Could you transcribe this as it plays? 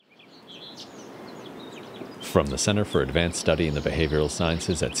From the Center for Advanced Study in the Behavioral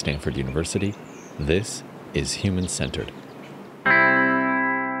Sciences at Stanford University, this is Human-Centered.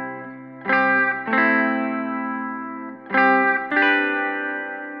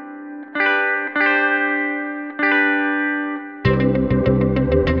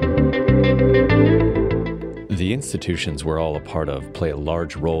 The institutions we're all a part of play a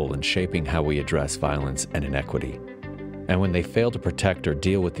large role in shaping how we address violence and inequity. And when they fail to protect or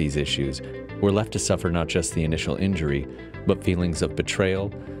deal with these issues, we're left to suffer not just the initial injury, but feelings of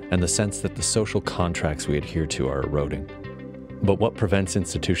betrayal and the sense that the social contracts we adhere to are eroding. But what prevents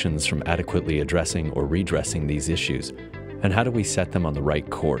institutions from adequately addressing or redressing these issues? And how do we set them on the right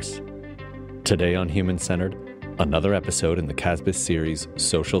course? Today on Human-Centered, another episode in the CASBS series,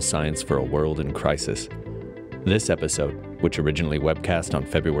 Social Science for a World in Crisis. This episode, which originally webcast on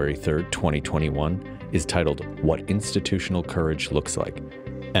February 3rd, 2021, is titled What Institutional Courage Looks Like,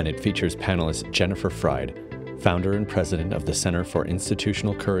 and it features panelist Jennifer Fried, founder and president of the Center for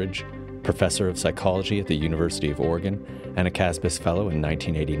Institutional Courage, professor of psychology at the University of Oregon, and a CASBS fellow in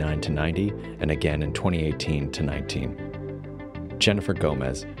 1989 to 90, and again in 2018 to 19. Jennifer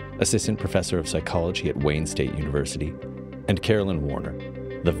Gomez, assistant professor of psychology at Wayne State University, and Carolyn Warner,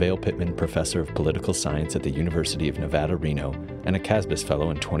 the Vail Pittman Professor of Political Science at the University of Nevada, Reno, and a CASBS fellow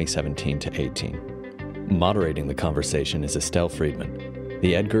in 2017 to 18. Moderating the conversation is Estelle Friedman,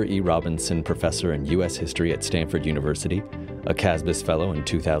 the Edgar E. Robinson Professor in U.S. History at Stanford University, a CASBS fellow in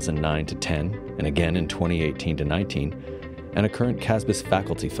 2009 to 10, and again in 2018 to 19, and a current CASBS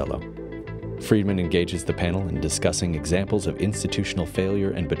faculty fellow. Friedman engages the panel in discussing examples of institutional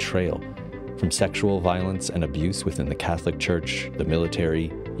failure and betrayal, from sexual violence and abuse within the Catholic Church, the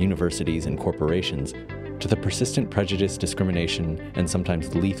military, universities, and corporations, to the persistent prejudice, discrimination, and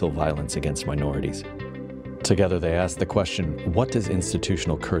sometimes lethal violence against minorities. Together they ask the question, what does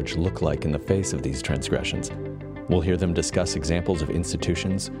institutional courage look like in the face of these transgressions? We'll hear them discuss examples of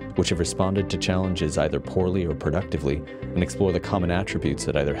institutions which have responded to challenges either poorly or productively, and explore the common attributes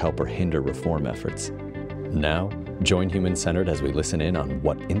that either help or hinder reform efforts. Now, join Human-Centered as we listen in on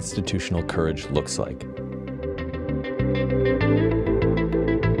what institutional courage looks like.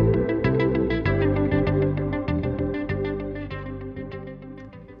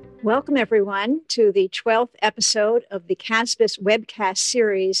 Welcome, everyone, to the 12th episode of the CASBS webcast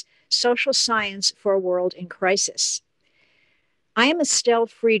series, Social Science for a World in Crisis. I am Estelle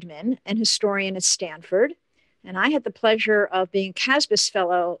Friedman, an historian at Stanford, and I had the pleasure of being CASBS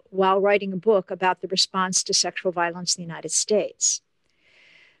Fellow while writing a book about the response to sexual violence in the United States.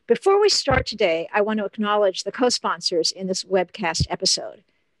 Before we start today, I want to acknowledge the co-sponsors in this webcast episode: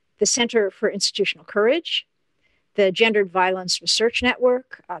 the Center for Institutional Courage, the Gendered Violence Research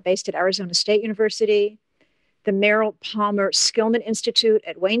Network, based at Arizona State University, the Merrill Palmer Skillman Institute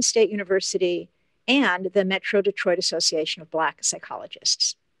at Wayne State University, and the Metro Detroit Association of Black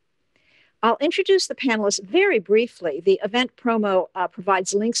Psychologists. I'll introduce the panelists very briefly. The event promo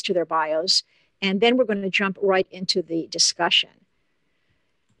provides links to their bios, and then we're going to jump right into the discussion.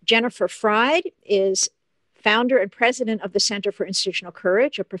 Jennifer Fried is founder and president of the Center for Institutional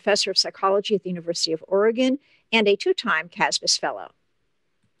Courage, a professor of psychology at the University of Oregon, and a two-time CASBS fellow.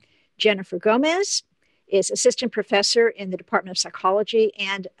 Jennifer Gomez is assistant professor in the Department of Psychology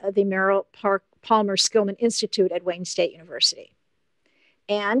and the Merrill Palmer Skillman Institute at Wayne State University.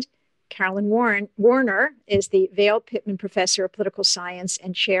 And Carolyn Warner is the Vail Pittman Professor of Political Science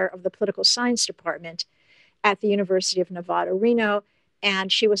and chair of the Political Science Department at the University of Nevada, Reno,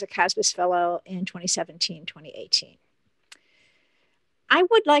 and she was a CASBS fellow in 2017-2018. I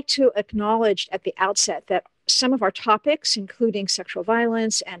would like to acknowledge at the outset that some of our topics, including sexual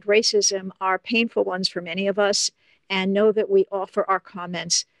violence and racism, are painful ones for many of us, and know that we offer our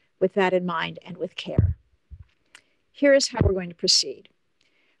comments with that in mind and with care. Here is how we're going to proceed.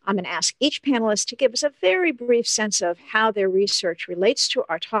 I'm going to ask each panelist to give us a very brief sense of how their research relates to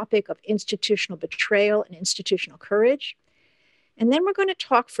our topic of institutional betrayal and institutional courage. And then we're going to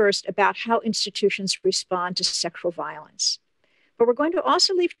talk first about how institutions respond to sexual violence. But we're going to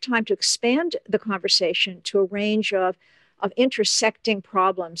also leave time to expand the conversation to a range of intersecting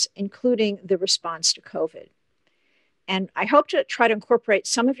problems, including the response to COVID. And I hope to try to incorporate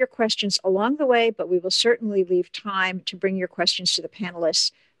some of your questions along the way, but we will certainly leave time to bring your questions to the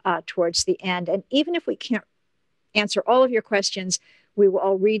panelists towards the end. And even if we can't answer all of your questions, we will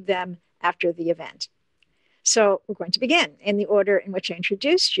all read them after the event. So we're going to begin in the order in which I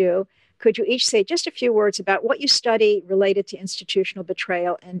introduced you. Could you each say just a few words about what you study related to institutional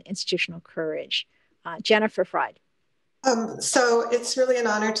betrayal and institutional courage? Jennifer Fried. So it's really an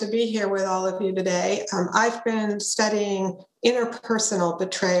honor to be here with all of you today. I've been studying interpersonal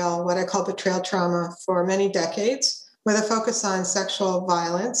betrayal, what I call betrayal trauma, for many decades, with a focus on sexual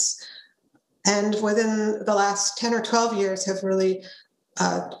violence. And within the last 10 or 12 years have really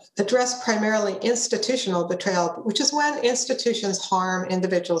addressed primarily institutional betrayal, which is when institutions harm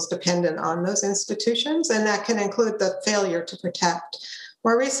individuals dependent on those institutions, and that can include the failure to protect.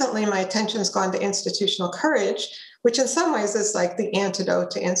 More recently, my attention's gone to institutional courage, which in some ways is like the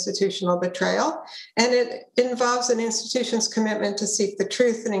antidote to institutional betrayal. And it involves an institution's commitment to seek the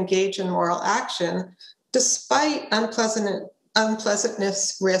truth and engage in moral action, despite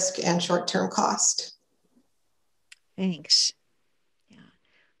unpleasantness, risk, and short-term cost. Thanks.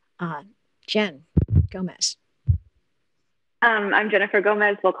 Yeah. Jen Gomez. I'm Jennifer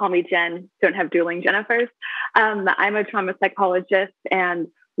Gomez. They'll call me Jen. Don't have dueling Jennifers. I'm a trauma psychologist, and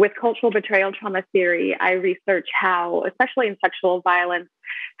with cultural betrayal trauma theory, I research how, especially in sexual violence,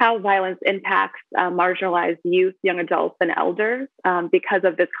 how violence impacts marginalized youth, young adults, and elders because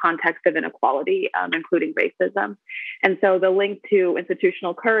of this context of inequality, including racism. And so the link to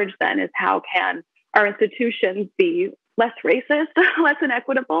institutional courage then is how can our institutions be less racist, less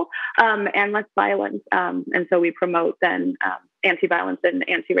inequitable, and less violent. And so we promote then anti-violence and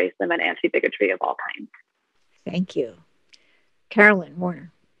anti-racism and anti-bigotry of all kinds. Thank you. Carolyn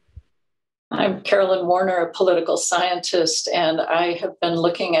Warner. I'm Carolyn Warner, a political scientist, and I have been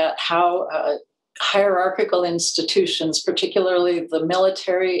looking at how hierarchical institutions, particularly the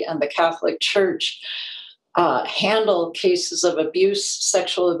military and the Catholic Church, handle cases of abuse,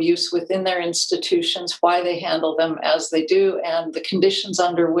 sexual abuse within their institutions, why they handle them as they do, and the conditions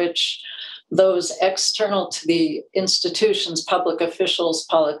under which those external to the institutions, public officials,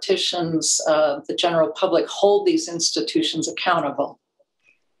 politicians, the general public, hold these institutions accountable.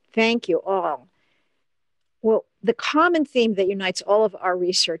 Thank you all. Well, the common theme that unites all of our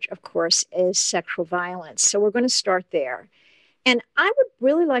research, of course, is sexual violence. So we're going to start there. And I would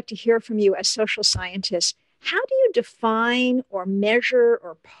really like to hear from you as social scientists. How do you define or measure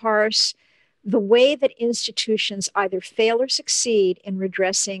or parse the way that institutions either fail or succeed in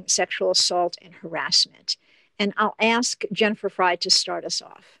redressing sexual assault and harassment? And I'll ask Jennifer Fry to start us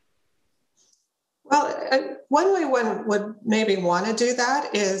off. Well, one way one would maybe want to do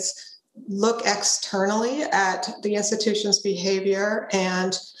that is look externally at the institution's behavior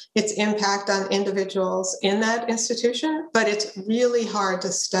and its impact on individuals in that institution. But it's really hard to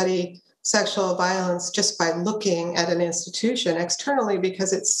study sexual violence just by looking at an institution externally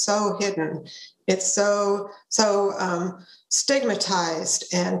because it's so hidden. It's so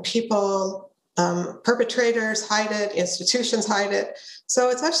stigmatized, and people, perpetrators hide it, institutions hide it. So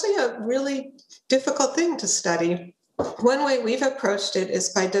it's actually a really difficult thing to study. One way we've approached it is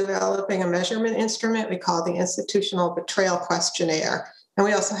by developing a measurement instrument we call the Institutional Betrayal Questionnaire. And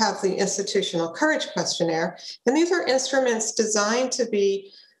we also have the Institutional Courage Questionnaire. And these are instruments designed to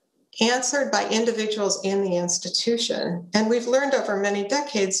be answered by individuals in the institution. And we've learned over many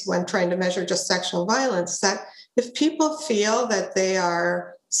decades when trying to measure just sexual violence that if people feel that they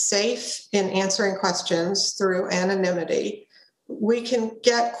are safe in answering questions through anonymity, we can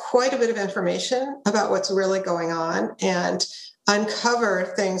get quite a bit of information about what's really going on and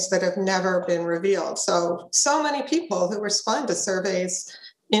uncover things that have never been revealed. So many people who respond to surveys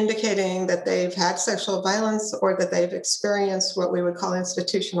indicating that they've had sexual violence or that they've experienced what we would call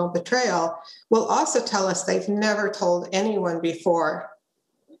institutional betrayal will also tell us they've never told anyone before,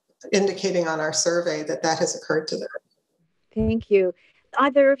 indicating on our survey that that has occurred to them. Thank you.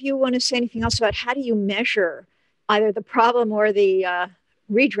 Either of you want to say anything else about how do you measure either the problem or the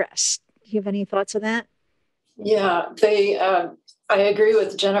redress? Do you have any thoughts on that? Yeah, I agree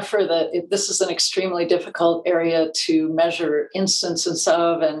with Jennifer that this is an extremely difficult area to measure instances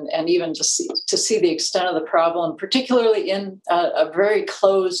of and even to see the extent of the problem, particularly in a very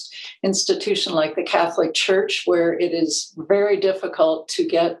closed institution like the Catholic Church, where it is very difficult to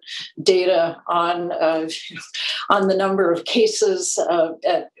get data on the number of cases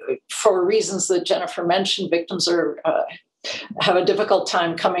for reasons that Jennifer mentioned. Victims have a difficult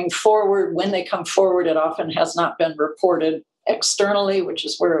time coming forward. When they come forward, it often has not been reported externally, which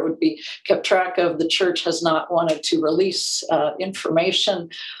is where it would be kept track of. The church has not wanted to release information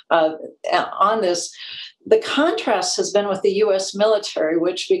on this. The contrast has been with the U.S. military,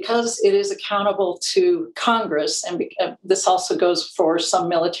 which, because it is accountable to Congress, and this also goes for some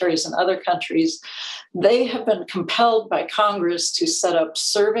militaries in other countries, they have been compelled by Congress to set up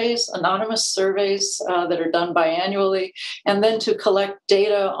surveys, anonymous surveys that are done biannually, and then to collect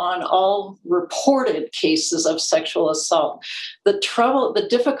data on all reported cases of sexual assault. The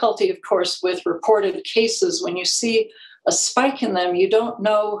difficulty, of course, with reported cases, when you see a spike in them, you don't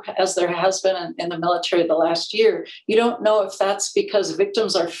know, as there has been in the military the last year, you don't know if that's because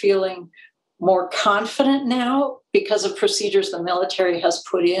victims are feeling more confident now because of procedures the military has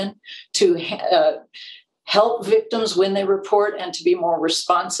put in to help victims when they report and to be more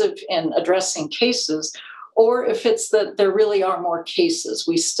responsive in addressing cases, or if it's that there really are more cases.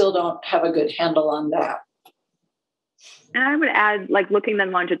 We still don't have a good handle on that. And I would add, like, looking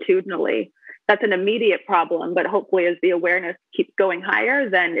then longitudinally, that's an immediate problem, but hopefully as the awareness keeps going higher,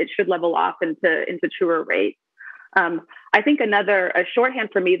 then it should level off into truer rates. I think a shorthand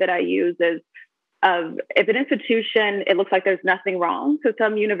for me that I use is if an institution, it looks like there's nothing wrong. So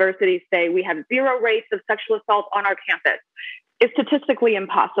some universities say we have 0 rates of sexual assault on our campus. It's statistically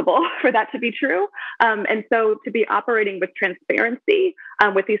impossible for that to be true. And so to be operating with transparency,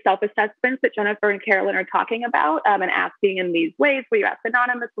 with these self-assessments that Jennifer and Carolyn are talking about, and asking in these ways where you ask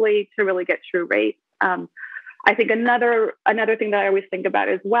anonymously to really get true rates. I think another thing that I always think about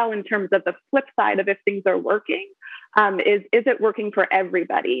as well in terms of the flip side of if things are working, is it working for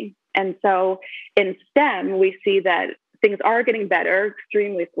everybody? And so in STEM, we see that things are getting better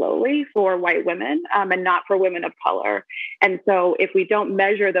extremely slowly for white women, and not for women of color. And so if we don't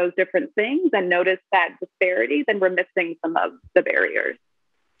measure those different things and notice that disparity, then we're missing some of the barriers.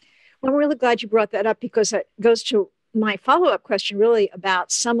 Well, I'm really glad you brought that up, because it goes to my follow-up question really about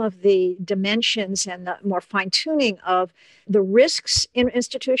some of the dimensions and the more fine-tuning of the risks in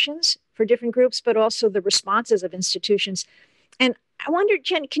institutions for different groups, but also the responses of institutions. And I wonder,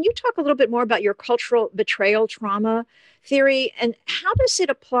 Jen, can you talk a little bit more about your cultural betrayal trauma theory, and how does it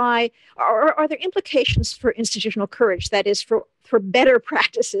apply, or are there implications for institutional courage, that is for better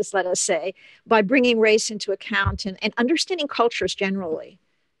practices, let us say, by bringing race into account and understanding cultures generally?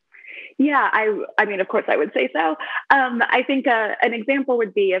 Yeah, I mean, of course, I would say so. I think an example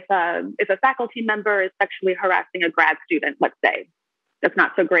would be if a faculty member is sexually harassing a grad student, let's say. That's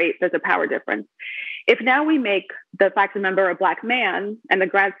not so great. There's a power difference. If now we make the faculty member a Black man and the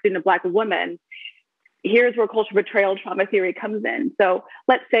grad student a Black woman, here's where cultural betrayal trauma theory comes in. So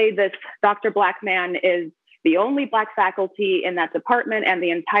let's say this Dr. Black man is the only Black faculty in that department and the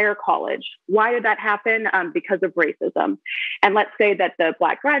entire college. Why did that happen? Because of racism. And let's say that the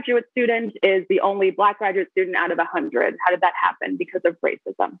Black graduate student is the only Black graduate student out of 100. How did that happen? Because of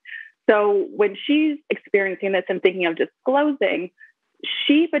racism. So when she's experiencing this and thinking of disclosing,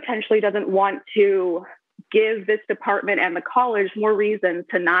 she potentially doesn't want to give this department and the college more reason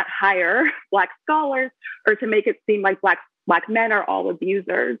to not hire Black scholars, or to make it seem like Black men are all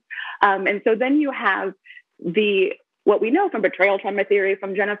abusers. And so then you have what we know from betrayal trauma theory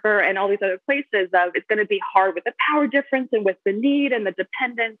from Jennifer and all these other places of it's going to be hard with the power difference and with the need and the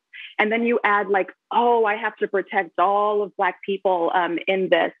dependence. And then you add like, oh, I have to protect all of Black people in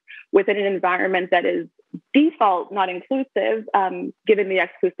this within an environment that is default not inclusive, given the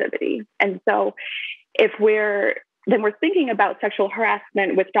exclusivity. And so if we're thinking about sexual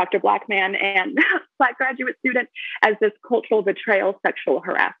harassment with Dr. Black man and Black graduate student as this cultural betrayal sexual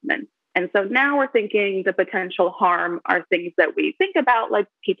harassment. And so now we're thinking the potential harm are things that we think about, like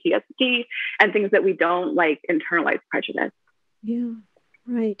PTSD, and things that we don't, like internalized prejudice. Yeah,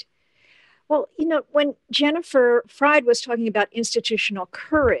 right. Well, when Jennifer Fried was talking about institutional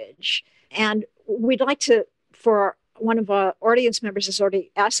courage, and we'd like to, for one of our audience members has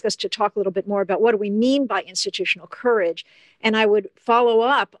already asked us to talk a little bit more about what do we mean by institutional courage. And I would follow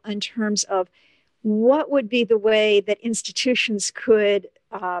up in terms of what would be the way that institutions could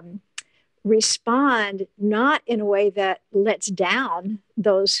respond, not in a way that lets down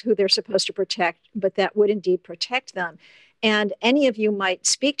those who they're supposed to protect, but that would indeed protect them. And any of you might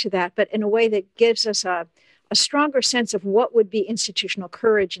speak to that, but in a way that gives us a stronger sense of what would be institutional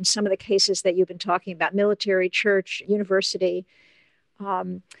courage in some of the cases that you've been talking about, military, church, university.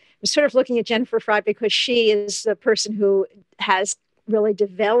 I'm sort of looking at Jennifer Fried because she is the person who has really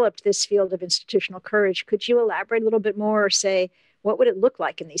developed this field of institutional courage. Could you elaborate a little bit more, or say, what would it look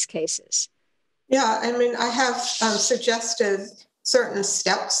like in these cases? Yeah, I mean, I have suggested certain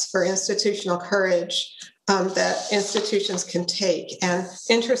steps for institutional courage that institutions can take. And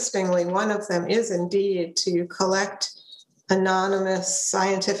interestingly, one of them is indeed to collect anonymous,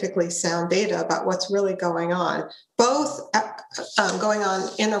 scientifically sound data about what's really going on, both going on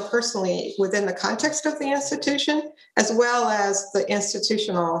interpersonally within the context of the institution, as well as the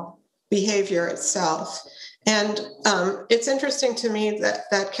institutional behavior itself. And it's interesting to me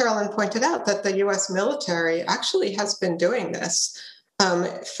that Carolyn pointed out that the U.S. military actually has been doing this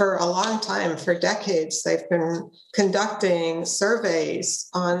for a long time, for decades. They've been conducting surveys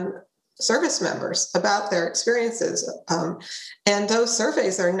on service members about their experiences. And those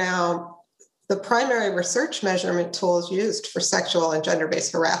surveys are now the primary research measurement tools used for sexual and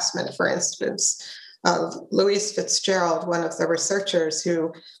gender-based harassment, for instance. Louise Fitzgerald, one of the researchers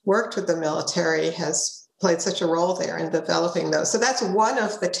who worked with the military, has played such a role there in developing those. So that's one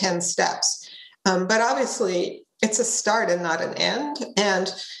of the 10 steps. But obviously, it's a start and not an end. And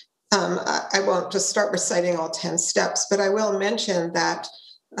I won't just start reciting all 10 steps, but I will mention that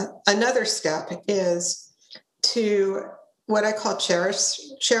another step is to what I call cherish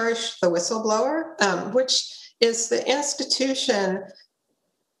the whistleblower, which is the institution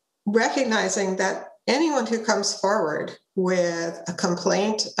recognizing that anyone who comes forward with a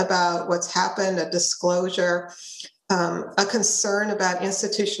complaint about what's happened, a disclosure, a concern about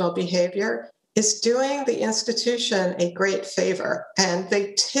institutional behavior is doing the institution a great favor. And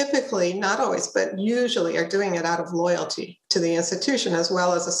they typically, not always, but usually are doing it out of loyalty to the institution, as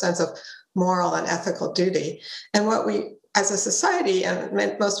well as a sense of moral and ethical duty. And what we, as a society, and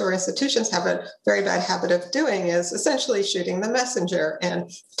most of our institutions have a very bad habit of doing, is essentially shooting the messenger and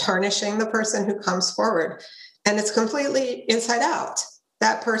tarnishing the person who comes forward. And it's completely inside out.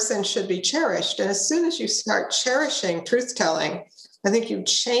 That person should be cherished. And as soon as you start cherishing truth-telling, I think you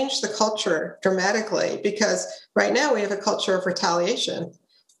change the culture dramatically, because right now we have a culture of retaliation,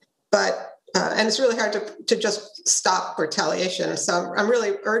 and it's really hard to just stop retaliation. So I'm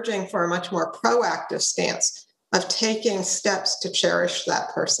really urging for a much more proactive stance of taking steps to cherish that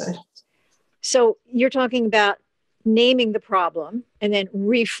person. So you're talking about naming the problem and then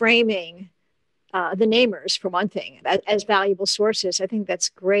reframing the namers, for one thing, as valuable sources. I think that's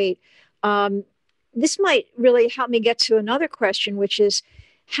great. This might really help me get to another question, which is,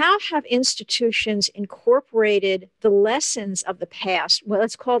 how have institutions incorporated the lessons of the past? Well,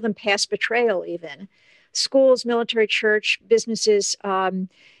 let's call them past betrayal even. Schools, military, church, businesses,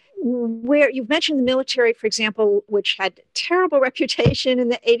 where you've mentioned the military, for example, which had terrible reputation in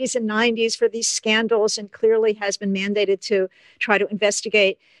the 80s and 90s for these scandals and clearly has been mandated to try to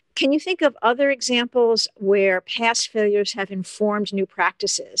investigate. Can you think of other examples where past failures have informed new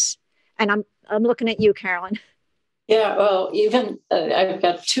practices? And I'm looking at you, Carolyn. Yeah, well, even I've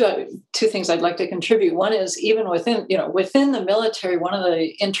got two things I'd like to contribute. One is even within the military, one of the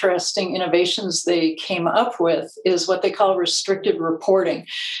interesting innovations they came up with is what they call restricted reporting.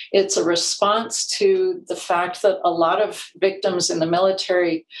 It's a response to the fact that a lot of victims in the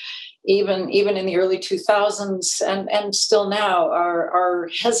military, even in the early 2000s and still now, are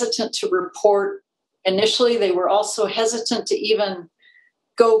hesitant to report. Initially, they were also hesitant to even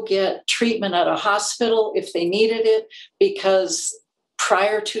go get treatment at a hospital if they needed it, because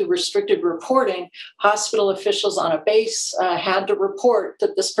prior to restricted reporting, hospital officials on a base had to report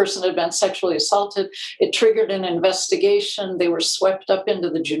that this person had been sexually assaulted. It triggered an investigation. They were swept up into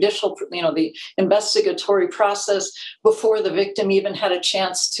the judicial, the investigatory process before the victim even had a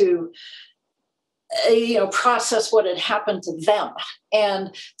chance to process what had happened to them.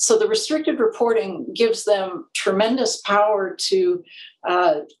 And so the restricted reporting gives them tremendous power to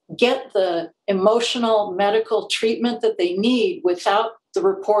get the emotional medical treatment that they need without the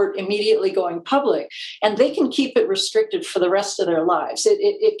report immediately going public. And they can keep it restricted for the rest of their lives.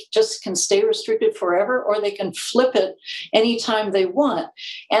 It just can stay restricted forever, or they can flip it anytime they want.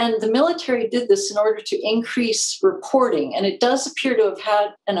 And the military did this in order to increase reporting. And it does appear to have had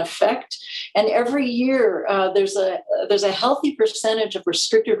an effect. And every year there's a healthy percentage of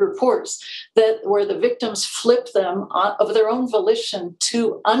restricted reports where the victims flip them of their own volition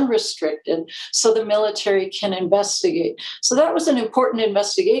to unrestricted so the military can investigate. So that was an important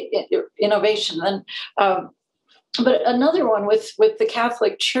innovation. And but another one with the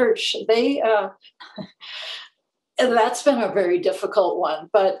Catholic Church, that's been a very difficult one.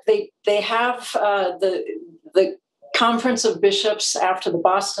 But they have the Conference of Bishops after the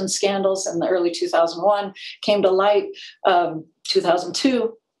Boston scandals in the early 2001 came to light.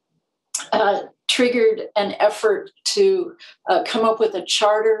 2002 triggered an effort to come up with a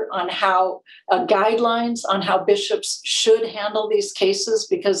charter on how guidelines on how bishops should handle these cases,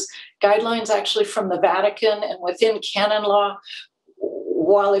 because guidelines actually from the Vatican and within canon law,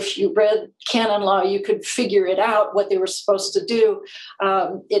 while if you read canon law, you could figure it out what they were supposed to do,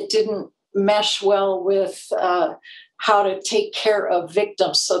 it didn't mesh well with how to take care of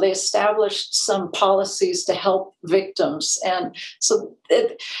victims. So they established some policies to help victims. And so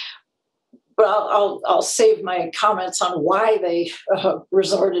but I'll save my comments on why they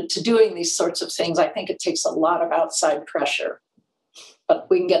resorted to doing these sorts of things. I think it takes a lot of outside pressure, but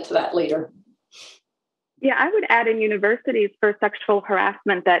we can get to that later. Yeah, I would add in universities for sexual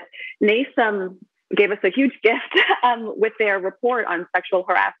harassment that NASM gave us a huge gift with their report on sexual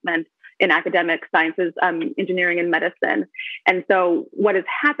harassment in academic sciences, engineering and medicine. And so what has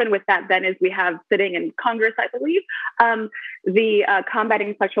happened with that then is we have sitting in Congress, I believe, the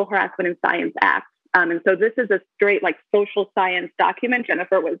Combating Sexual Harassment in Science Act. And so this is a straight like social science document.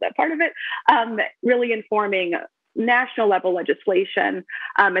 Jennifer was a part of it, really informing national level legislation.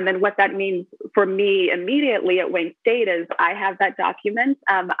 And then what that means for me immediately at Wayne State is I have that document.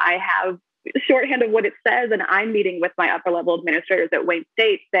 I have shorthand of what it says, and I'm meeting with my upper level administrators at Wayne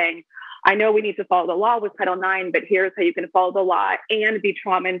State saying, I know we need to follow the law with Title IX, but here's how you can follow the law and be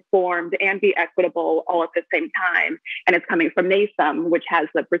trauma informed and be equitable all at the same time. And it's coming from NASM, which has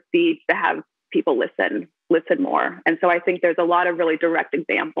the prestige to have people listen more. And so I think there's a lot of really direct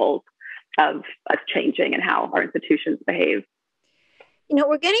examples of us changing and how our institutions behave. You know,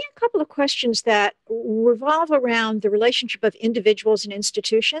 we're getting a couple of questions that revolve around the relationship of individuals and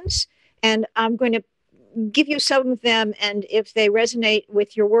institutions. And I'm going to give you some of them. And if they resonate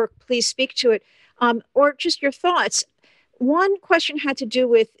with your work, please speak to it, or just your thoughts. One question had to do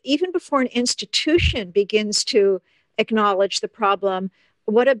with, even before an institution begins to acknowledge the problem,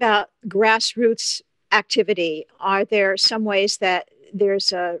 what about grassroots activity? Are there some ways that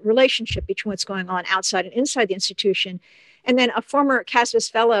there's a relationship between what's going on outside and inside the institution? And then a former CASBS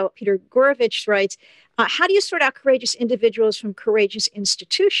fellow, Peter Gorovich, writes, how do you sort out courageous individuals from courageous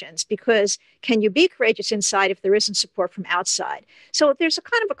institutions? Because can you be courageous inside if there isn't support from outside? So there's a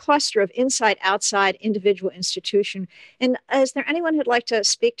kind of a cluster of inside, outside, individual, institution. And is there anyone who'd like to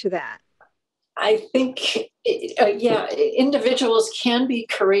speak to that? I think, individuals can be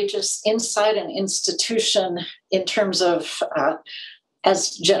courageous inside an institution in terms of,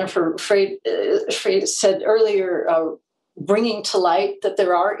 as Jennifer Freyd said earlier, bringing to light that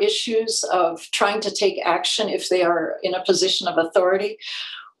there are issues of trying to take action if they are in a position of authority.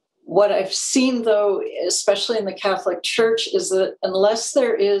 What I've seen, though, especially in the Catholic Church, is that unless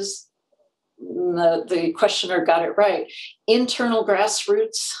there is, the questioner got it right, internal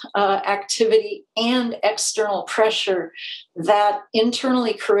grassroots activity and external pressure, that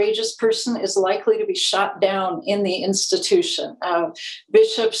internally courageous person is likely to be shot down in the institution.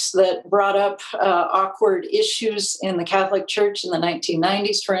 Bishops that brought up awkward issues in the Catholic Church in the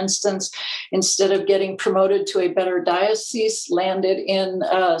 1990s, for instance, instead of getting promoted to a better diocese, landed in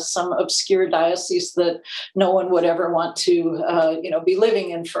some obscure diocese that no one would ever want to, be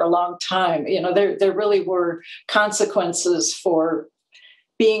living in for a long time. There really were consequences for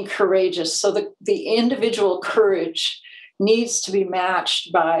being courageous. So the individual courage needs to be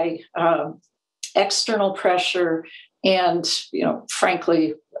matched by external pressure and,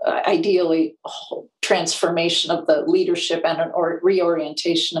 frankly, ideally, transformation of the leadership and an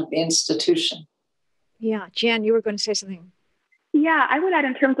reorientation of the institution. Yeah, Jan, you were going to say something. Yeah, I would add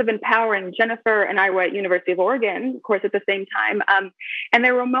in terms of empowering. Jennifer and I were at University of Oregon, of course, at the same time. And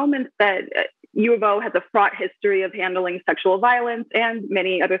there were moments that U of O has a fraught history of handling sexual violence and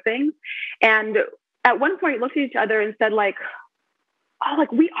many other things. And at one point, looked at each other and said,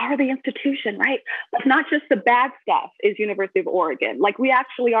 we are the institution, right? But not just the bad stuff is University of Oregon. We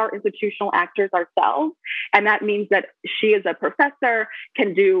actually are institutional actors ourselves. And that means that she as a professor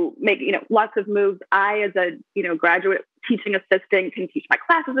can make lots of moves. I as a, graduate teaching assistant can teach my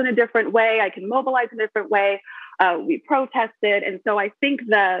classes in a different way. I can mobilize in a different way. We protested. And so I think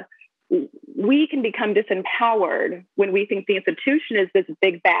we can become disempowered when we think the institution is this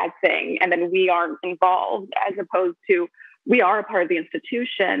big bad thing and then we aren't involved, as opposed to we are a part of the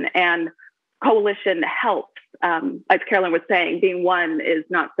institution, and coalition helps. As Carolyn was saying, being one is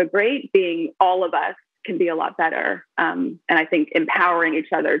not so great. Being all of us can be a lot better. And I think empowering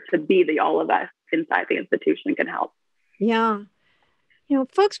each other to be the all of us inside the institution can help. Yeah.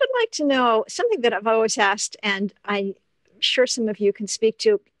 Folks would like to know something that I've always asked, and I'm sure some of you can speak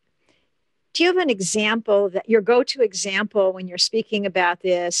to. Do you have an example, that your go-to example when you're speaking about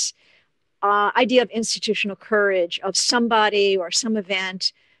this idea of institutional courage, of somebody or some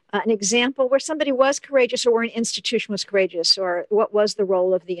event, an example where somebody was courageous or where an institution was courageous, or what was the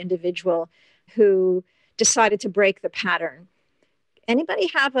role of the individual who decided to break the pattern?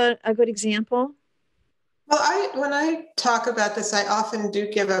 Anybody have a good example? Well, when I talk about this, I often do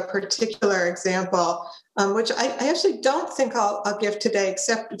give a particular example, which I actually don't think I'll give today,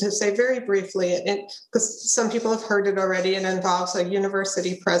 except to say very briefly, because some people have heard it already. It involves a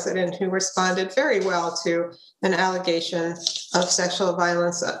university president who responded very well to an allegation of sexual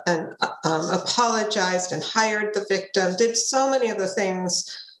violence and apologized and hired the victim, did so many of the things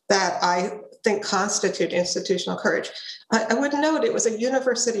that I think constitute institutional courage. I would note it was a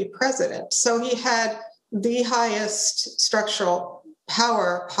university president, so he had the highest structural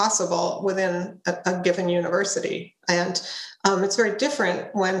power possible within a given university. And it's very different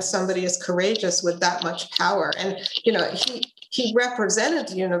when somebody is courageous with that much power. And, he represented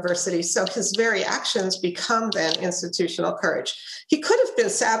the university, so his very actions become then institutional courage. He could have been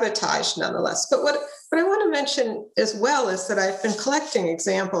sabotaged nonetheless. But what I want to mention as well is that I've been collecting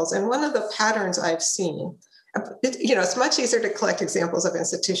examples, and one of the patterns I've seen, it's much easier to collect examples of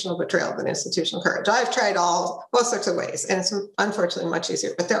institutional betrayal than institutional courage. I've tried all sorts of ways, and it's unfortunately much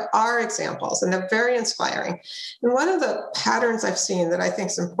easier. But there are examples, and they're very inspiring. And one of the patterns I've seen that I think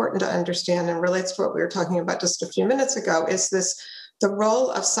is important to understand and relates to what we were talking about just a few minutes ago is the role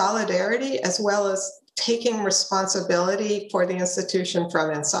of solidarity as well as taking responsibility for the institution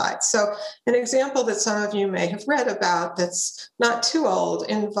from inside. So an example that some of you may have read about that's not too old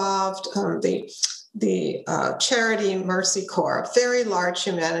involved the charity Mercy Corps, a very large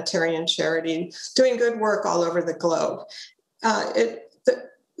humanitarian charity doing good work all over the globe.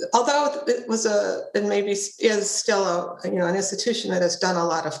 Although it was and maybe is still an institution that has done a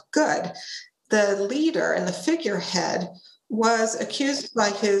lot of good, the leader and the figurehead was accused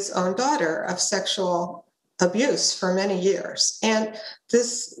by his own daughter of sexual abuse for many years. And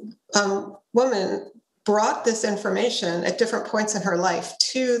this woman brought this information at different points in her life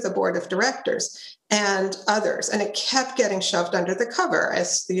to the board of directors and others, and it kept getting shoved under the cover,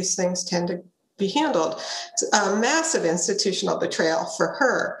 as these things tend to be handled. It's a massive institutional betrayal for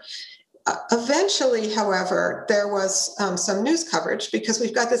her. Eventually, however, there was some news coverage because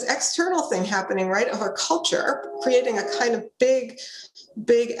we've got this external thing happening, right, of a culture creating a kind of big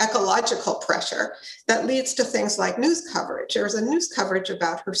ecological pressure that leads to things like news coverage. There was a news coverage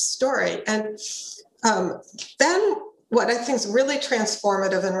about her story. And then what I think is really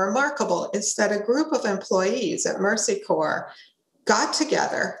transformative and remarkable is that a group of employees at Mercy Corps got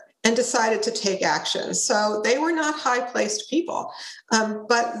together and decided to take action. So they were not high-placed people,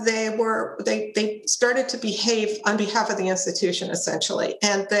 but they started to behave on behalf of the institution, essentially.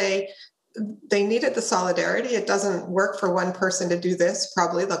 And they needed the solidarity. It doesn't work for one person to do this.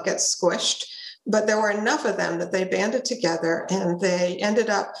 Probably they'll get squished. But there were enough of them that they banded together, and they ended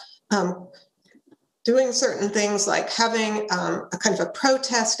up doing certain things like having a kind of a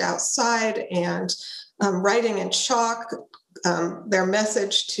protest outside and writing in chalk their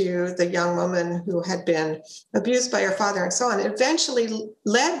message to the young woman who had been abused by her father and so on. It eventually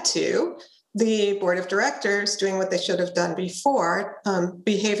led to the board of directors doing what they should have done before,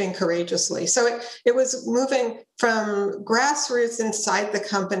 behaving courageously. So it was moving from grassroots inside the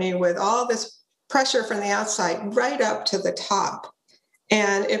company with all this pressure from the outside right up to the top.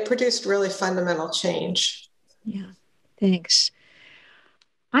 And it produced really fundamental change. Yeah, thanks.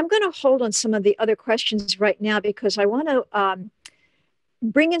 I'm going to hold on some of the other questions right now because I want to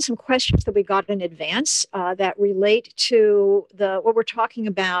bring in some questions that we got in advance that relate to what we're talking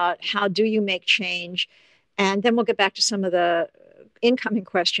about. How do you make change? And then we'll get back to some of the incoming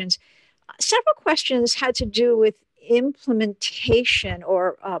questions. Several questions had to do with implementation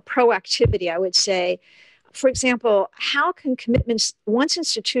or proactivity, I would say. For example, how can commitments, once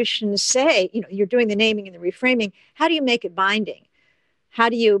institutions say, you're doing the naming and the reframing, how do you make it binding? How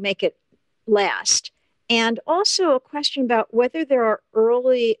do you make it last? And also a question about whether there are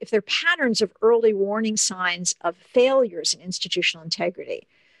if there are patterns of early warning signs of failures in institutional integrity.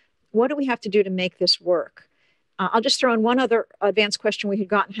 What do we have to do to make this work? I'll just throw in one other advanced question we had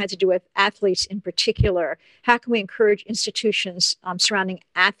gotten had to do with athletes in particular. How can we encourage institutions surrounding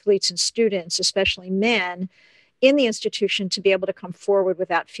athletes and students, especially men, in the institution to be able to come forward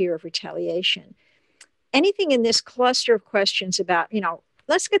without fear of retaliation? Anything in this cluster of questions about,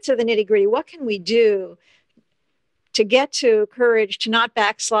 let's get to the nitty-gritty. What can we do to get to courage, to not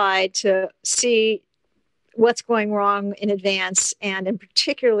backslide, to see what's going wrong in advance, and in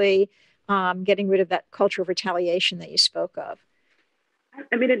particularly getting rid of that culture of retaliation that you spoke of?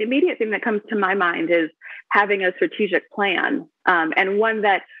 I mean, an immediate thing that comes to my mind is having a strategic plan, and one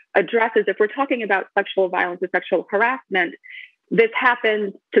that addresses, if we're talking about sexual violence or sexual harassment, this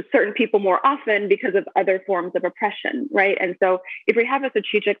happens to certain people more often because of other forms of oppression, right? And so if we have a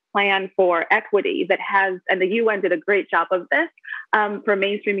strategic plan for equity that has, and the UN did a great job of this, for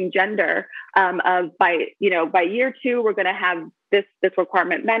mainstreaming gender, by year 2, we're going to have this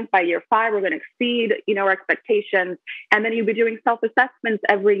requirement met. By year 5, we're going to exceed, our expectations. And then you'll be doing self-assessments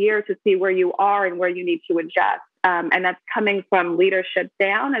every year to see where you are and where you need to adjust. And that's coming from leadership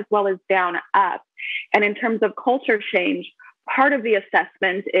down as well as down up. And in terms of culture change, part of the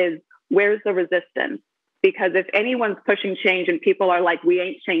assessment is where's the resistance? Because if anyone's pushing change and people are like, we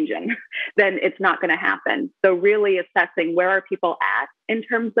ain't changing, then it's not going to happen. So really assessing where are people at in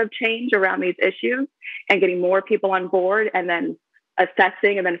terms of change around these issues and getting more people on board and then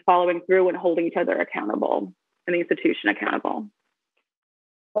assessing and then following through and holding each other accountable and the institution accountable.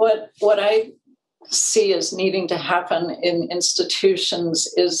 What I see as needing to happen in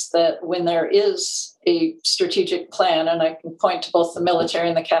institutions is that when there is a strategic plan, and I can point to both the military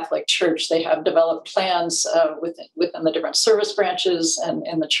and the Catholic Church, they have developed plans within the different service branches and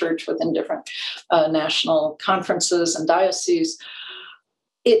in the church within different national conferences and dioceses.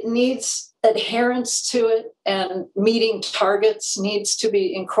 It needs adherence to it, and meeting targets needs to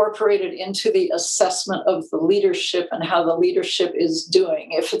be incorporated into the assessment of the leadership and how the leadership is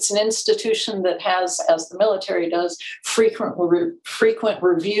doing. If it's an institution that has, as the military does, frequent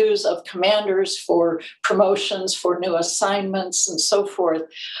reviews of commanders for promotions, for new assignments, and so forth,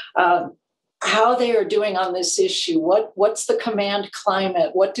 how they are doing on this issue, what's the command climate,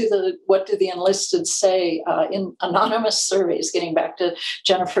 what do the enlisted say in anonymous surveys, getting back to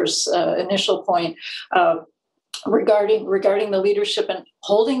Jennifer's initial point, regarding the leadership, and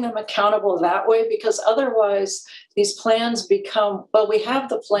holding them accountable that way, because otherwise these plans become, well, we have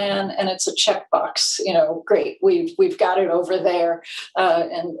the plan and it's a checkbox, great, we've got it over there,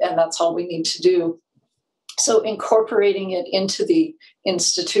 and that's all we need to do. So incorporating it into the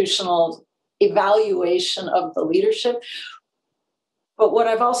institutional evaluation of the leadership. But what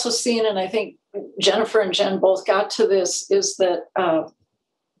I've also seen, and I think Jennifer and Jen both got to this, is that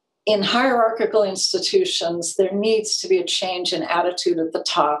in hierarchical institutions, there needs to be a change in attitude at the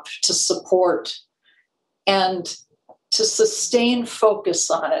top to support and to sustain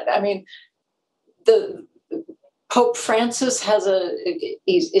focus on it. I mean, the Pope Francis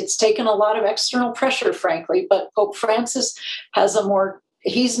it's taken a lot of external pressure, frankly, but Pope Francis has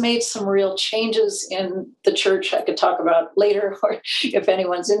he's made some real changes in the church I could talk about later, or if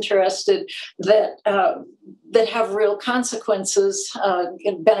anyone's interested, that have real consequences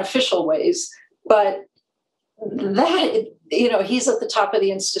in beneficial ways. But that, he's at the top of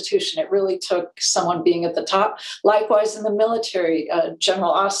the institution. It really took someone being at the top. Likewise, in the military, General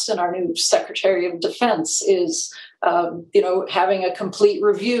Austin, our new Secretary of Defense, is having a complete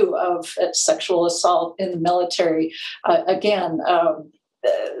review of sexual assault in the military.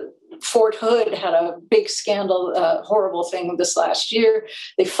 Fort Hood had a big scandal, horrible thing this last year.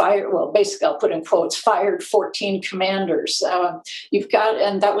 They basically, I'll put in quotes, fired 14 commanders.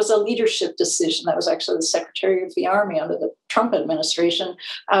 And that was a leadership decision. That was actually the Secretary of the Army under the Trump administration.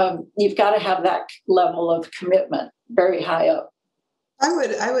 You've got to have that level of commitment very high up. I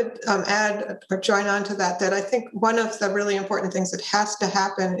would add or join on to that I think one of the really important things that has to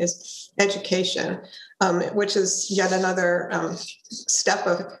happen is education, which is yet another step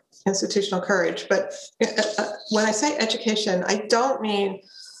of institutional courage. But when I say education, I don't mean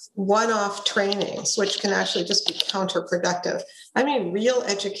one-off trainings, which can actually just be counterproductive. I mean real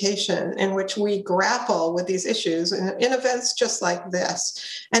education in which we grapple with these issues in events just like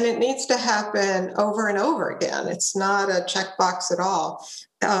this. And it needs to happen over and over again. It's not a checkbox at all.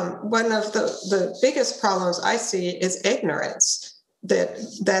 One of the biggest problems I see is ignorance that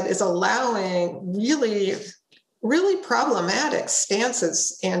is allowing really, really problematic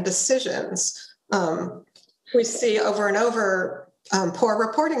stances and decisions. We see over and over poor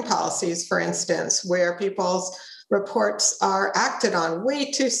reporting policies, for instance, where people's reports are acted on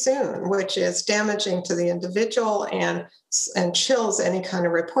way too soon, which is damaging to the individual and chills any kind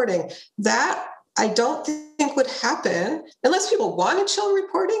of reporting. That I don't think would happen unless people want to chill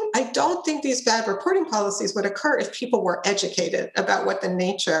reporting. I don't think these bad reporting policies would occur if people were educated about what the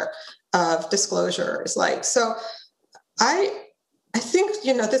nature of disclosure is like. So I think,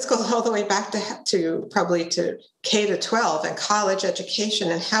 this goes all the way back to probably to K-12 and college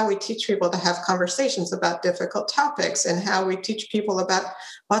education, and how we teach people to have conversations about difficult topics, and how we teach people about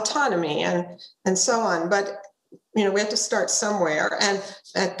autonomy and so on. But, we have to start somewhere. And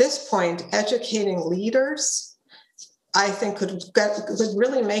at this point, educating leaders, I think could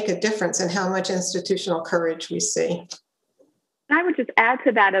really make a difference in how much institutional courage we see. I would just add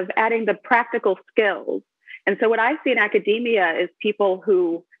to that of adding the practical skills. And so what I see in academia is people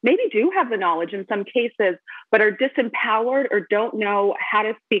who maybe do have the knowledge in some cases, but are disempowered or don't know how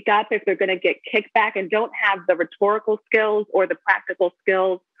to speak up if they're going to get kickback, and don't have the rhetorical skills or the practical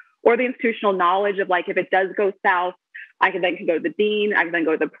skills or the institutional knowledge of, like, if it does go south, I can then go to the dean, I can then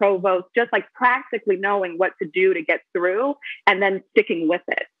go to the provost, just like practically knowing what to do to get through and then sticking with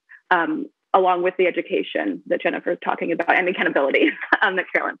it, along with the education that Jennifer's talking about and the accountability that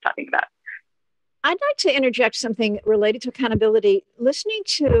Carolyn's talking about. I'd like to interject something related to accountability. Listening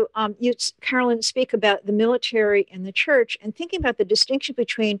to you, Carolyn, speak about the military and the church, and thinking about the distinction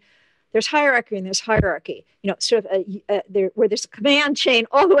between there's hierarchy and there's hierarchy, sort of where there's a command chain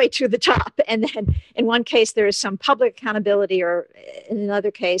all the way to the top. And then in one case, there is some public accountability, or in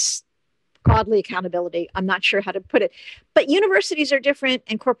another case, godly accountability. I'm not sure how to put it. But universities are different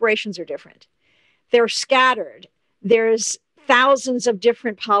and corporations are different. They're scattered. There's thousands of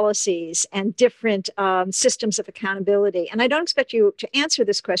different policies and different systems of accountability. And I don't expect you to answer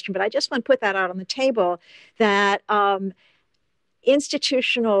this question, but I just want to put that out on the table, that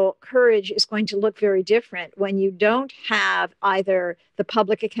institutional courage is going to look very different when you don't have either the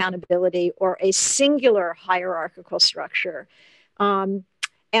public accountability or a singular hierarchical structure. And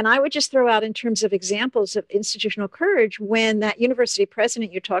I would just throw out, in terms of examples of institutional courage, when that university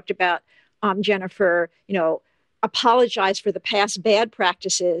president you talked about, Jennifer, apologized for the past bad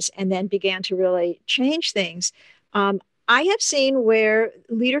practices and then began to really change things. I have seen where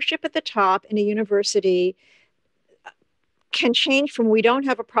leadership at the top in a university can change from "we don't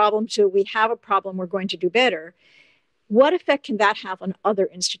have a problem" to "we have a problem, we're going to do better." What effect can that have on other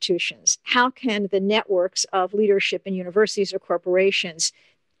institutions? How can the networks of leadership in universities or corporations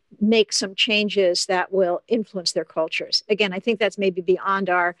make some changes that will influence their cultures? Again, I think that's maybe beyond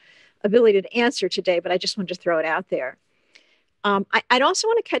our ability to answer today, but I just wanted to throw it out there. I'd also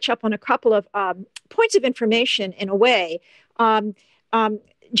want to catch up on a couple of points of information in a way.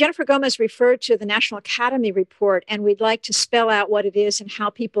 Jennifer Gomez referred to the National Academy report, and we'd like to spell out what it is and how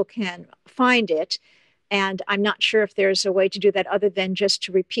people can find it. And I'm not sure if there's a way to do that other than just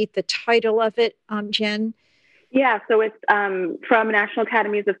to repeat the title of it, Jen. Yeah, so it's from National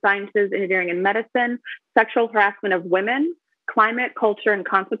Academies of Sciences, Engineering, and Medicine, Sexual Harassment of Women, Climate, Culture, and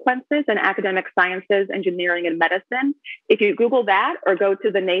Consequences in Academic Sciences, Engineering, and Medicine. If you Google that or go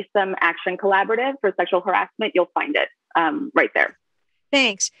to the NASEM Action Collaborative for Sexual Harassment, you'll find it right there.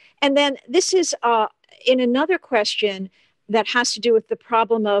 Thanks. And then this is in another question that has to do with the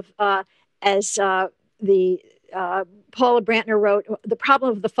problem of, as the Paula Brantner wrote, the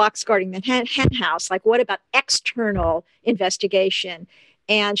problem of the fox guarding the hen house. Like, what about external investigation?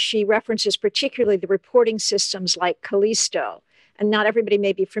 And she references particularly the reporting systems like Callisto. And not everybody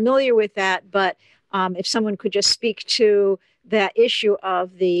may be familiar with that, but if someone could just speak to that issue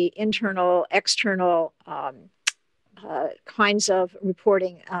of the internal, external kinds of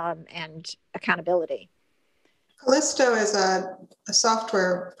reporting and accountability. Callisto is a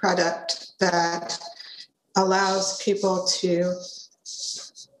software product that allows people to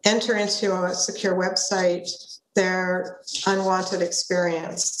enter into a secure website their unwanted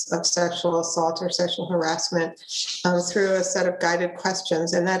experience of sexual assault or sexual harassment through a set of guided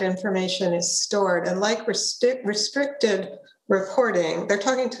questions. And that information is stored. And like restricted reporting, they're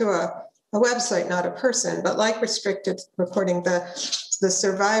talking to a website, not a person, but like restricted reporting, the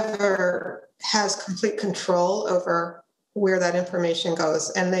survivor has complete control over where that information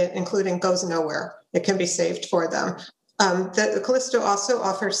goes, and including goes nowhere. It can be saved for them. The Callisto also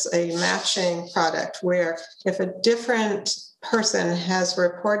offers a matching product where if a different person has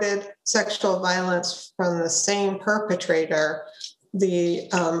reported sexual violence from the same perpetrator, the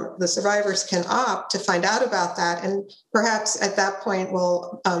survivors can opt to find out about that, and perhaps at that point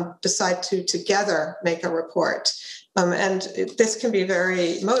will decide to together make a report. And this can be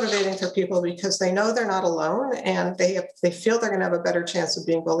very motivating for people because they know they're not alone, and they feel they're going to have a better chance of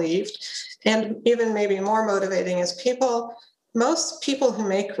being believed. And even maybe more motivating is most people who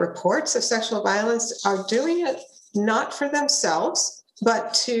make reports of sexual violence are doing it not for themselves,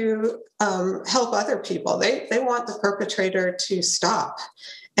 but to help other people. They want the perpetrator to stop.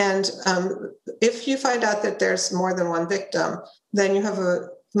 And if you find out that there's more than one victim, then you have a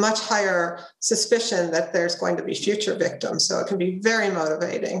much higher suspicion that there's going to be future victims. So it can be very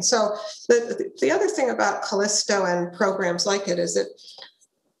motivating. So the other thing about Callisto and programs like it is it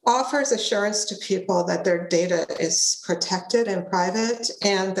offers assurance to people that their data is protected and private,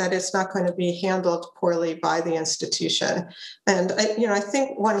 and that it's not going to be handled poorly by the institution. And I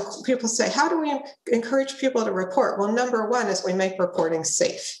think when people say, how do we encourage people to report? Well, number one is we make reporting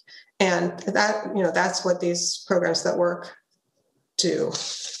safe. And that's what these programs that work do.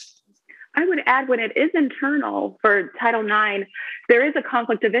 I would add, when it is internal for Title IX, there is a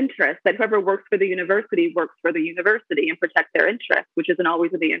conflict of interest that whoever works for the university works for the university and protects their interests, which isn't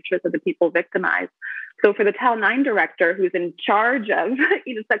always in the interest of the people victimized. So for the Title IX director who's in charge of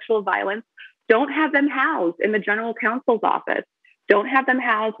sexual violence, don't have them housed in the general counsel's office. Don't have them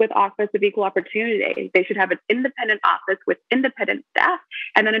housed with Office of Equal Opportunity. They should have an independent office with independent staff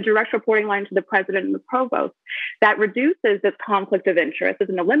and then a direct reporting line to the president and the provost. That reduces this conflict of interest,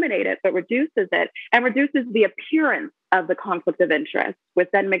 doesn't eliminate it, but reduces it and reduces the appearance of the conflict of interest, which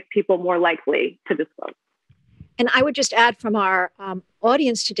then makes people more likely to disclose. And I would just add from our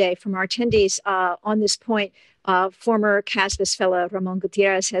audience today, from our attendees on this point, former CASBS fellow Ramon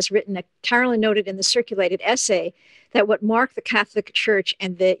Gutierrez has written, Carolyn noted in the circulated essay, that what marked the Catholic Church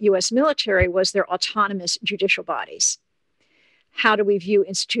and the U.S. military was their autonomous judicial bodies. How do we view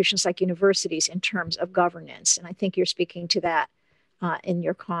institutions like universities in terms of governance? And I think you're speaking to that in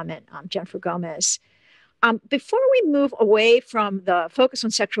your comment, Jennifer Gomez. Before we move away from the focus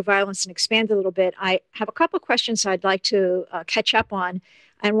on sexual violence and expand a little bit, I have a couple of questions I'd like to catch up on.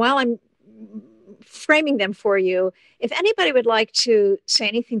 And while I'm framing them for you, if anybody would like to say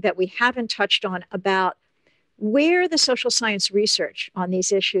anything that we haven't touched on about where the social science research on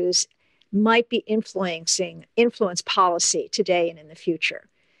these issues might be influence policy today and in the future.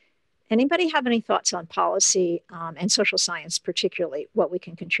 Anybody have any thoughts on policy and social science, particularly what we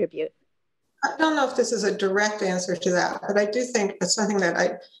can contribute? I don't know if this is a direct answer to that, but I do think it's something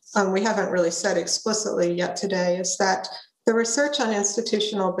that we haven't really said explicitly yet today, is that the research on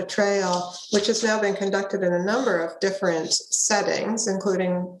institutional betrayal, which has now been conducted in a number of different settings,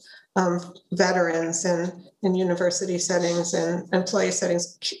 including veterans and in university settings and employee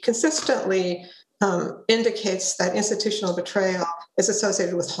settings, consistently indicates that institutional betrayal is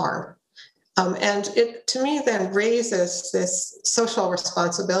associated with harm. And it, to me, then raises this social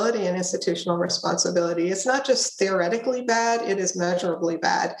responsibility and institutional responsibility. It's not just theoretically bad, it is measurably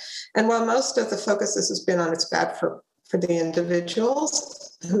bad. And while most of the focus has been on it's bad for the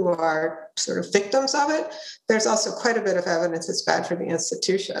individuals who are sort of victims of it, there's also quite a bit of evidence it's bad for the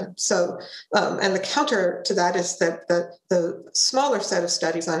institution. So, and the counter to that is that the smaller set of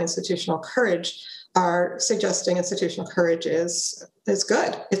studies on institutional courage are suggesting institutional courage is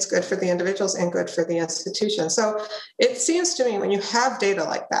good. It's good for the individuals and good for the institution. So it seems to me when you have data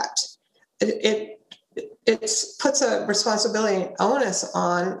like that, it puts a responsibility and onus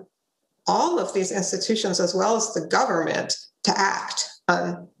on all of these institutions as well as the government to act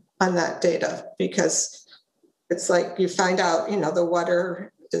on that data, because it's like you find out, the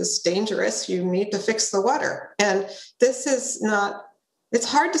water is dangerous, you need to fix the water. And this is not, it's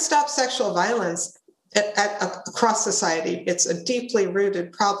hard to stop sexual violence across society. It's a deeply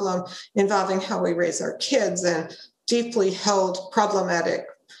rooted problem involving how we raise our kids and deeply held problematic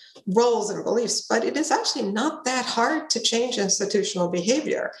roles and beliefs, but it is actually not that hard to change institutional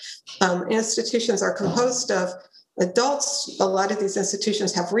behavior. Institutions are composed of adults. A lot of these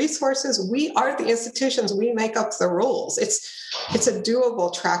institutions have resources. We are the institutions. We make up the rules. It's a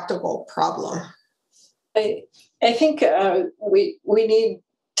doable, tractable problem. I think we need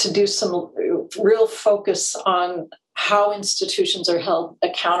to do some real focus on how institutions are held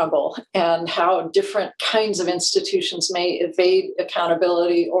accountable and how different kinds of institutions may evade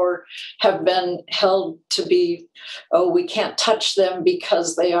accountability or have been held to be, we can't touch them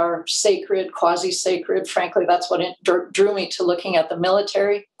because they are sacred, quasi-sacred. Frankly, that's what drew me to looking at the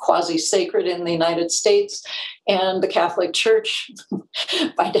military, quasi-sacred in the United States, and the Catholic Church,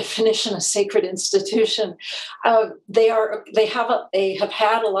 by definition, a sacred institution. They have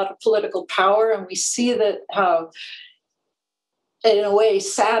had a lot of political power, and we see that in a way,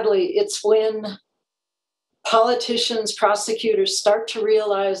 sadly, it's when politicians, prosecutors start to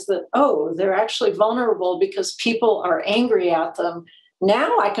realize that, they're actually vulnerable because people are angry at them.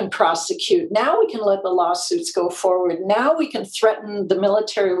 Now I can prosecute. Now we can let the lawsuits go forward. Now we can threaten the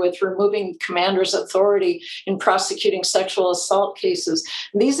military with removing commander's authority in prosecuting sexual assault cases.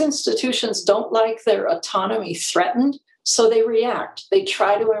 These institutions don't like their autonomy threatened, so they react. They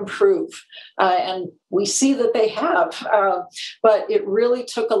try to improve. And we see that they have. But it really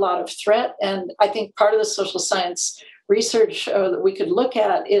took a lot of threat. And I think part of the social science research that we could look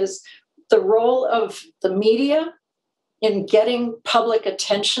at is the role of the media in getting public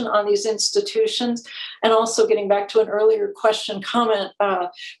attention on these institutions, and also getting back to an earlier comment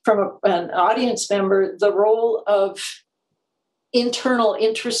from an audience member, the role of internal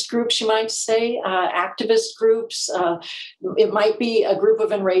interest groups, you might say, activist groups. It might be a group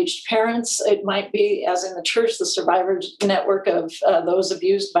of enraged parents. It might be, as in the church, the survivors network of those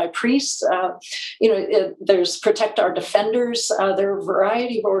abused by priests. There's Protect Our Defenders. There are a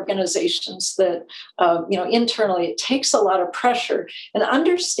variety of organizations that, internally, it takes a lot of pressure. And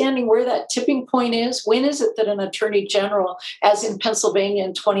understanding where that tipping point is, when is it that an attorney general, as in Pennsylvania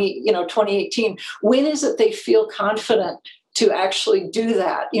in 2018, when is it they feel confident to actually do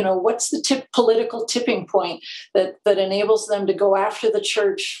that? What's the political tipping point that enables them to go after the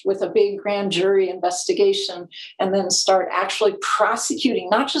church with a big grand jury investigation and then start actually prosecuting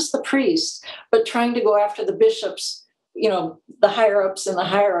not just the priests, but trying to go after the bishops the higher ups in the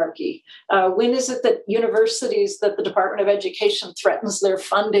hierarchy? When is it that that the Department of Education threatens their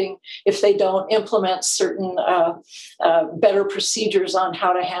funding if they don't implement certain better procedures on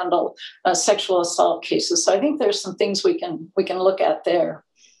how to handle sexual assault cases? So I think there's some things we can look at there.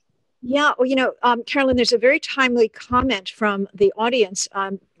 Yeah, well, Carolyn, there's a very timely comment from the audience,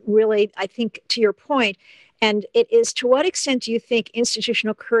 really, I think, to your point. And it is, to what extent do you think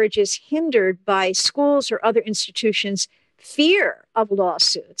institutional courage is hindered by schools or other institutions' fear of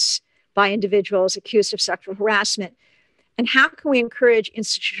lawsuits by individuals accused of sexual harassment? And how can we encourage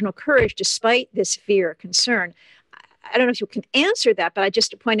institutional courage despite this fear or concern? I don't know if you can answer that, but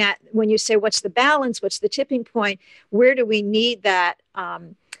just to point out, when you say what's the balance, what's the tipping point, where do we need that,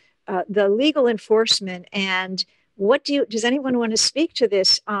 the legal enforcement, and does anyone want to speak to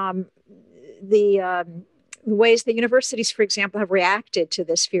this, the ways that universities, for example, have reacted to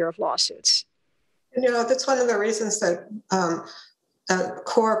this fear of lawsuits? That's one of the reasons that a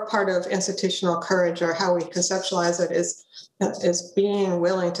core part of institutional courage, or how we conceptualize it, is being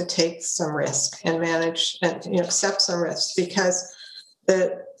willing to take some risk and manage and accept some risk, because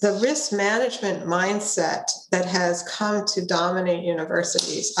the risk management mindset that has come to dominate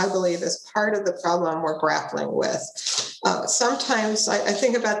universities, I believe, is part of the problem we're grappling with. Sometimes I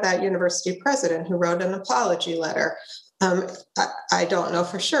think about that university president who wrote an apology letter. I don't know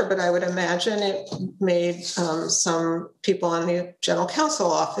for sure, but I would imagine it made some people in the general counsel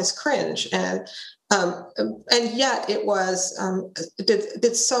office cringe, and yet it was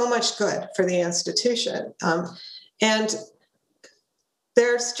did so much good for the institution, and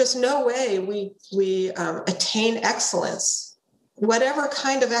there's just no way we attain excellence, whatever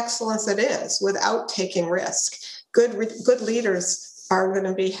kind of excellence it is, without taking risk. Good leaders are going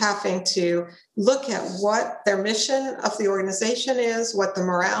to be having to look at what their mission of the organization is, what the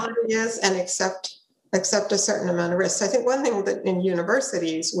morality is, and accept a certain amount of risk. So I think one thing that in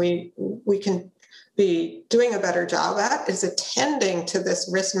universities we can be doing a better job at is attending to this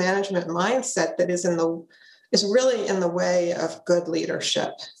risk management mindset that is really in the way of good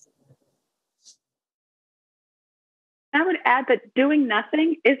leadership. I would add that doing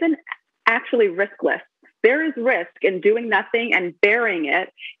nothing isn't actually riskless. There is risk in doing nothing and bearing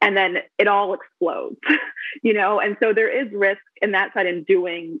it, and then it all explodes, and so there is risk in that side in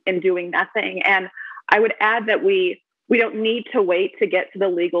doing nothing. And I would add that we don't need to wait to get to the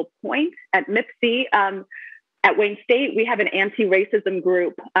legal point. At MIPC, at Wayne State, we have an anti-racism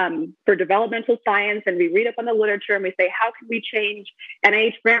group for developmental science, and we read up on the literature and we say, how can we change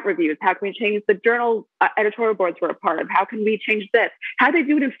NIH grant reviews? How can we change the journal editorial boards we're a part of? How can we change this? How do they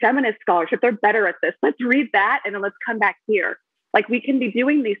do it in feminist scholarship? They're better at this. Let's read that, and then let's come back here. Like, we can be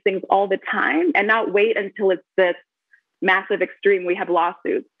doing these things all the time and not wait until it's this massive extreme. We have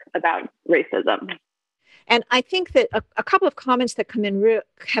lawsuits about racism. And I think that a couple of comments that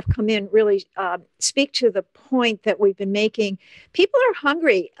have come in really speak to the point that we've been making. People are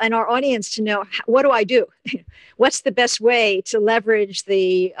hungry in our audience to know, what do I do? What's the best way to leverage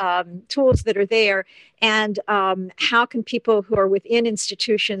the tools that are there? And how can people who are within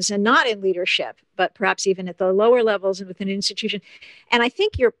institutions and not in leadership, but perhaps even at the lower levels and within an institution? And I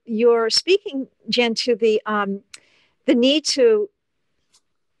think you're speaking, Jen, to the need to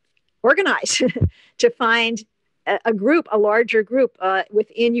organize to find a larger group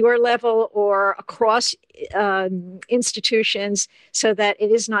within your level or across institutions, so that it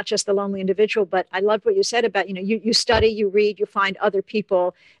is not just the lonely individual. But I love what you said about, you study, you read, you find other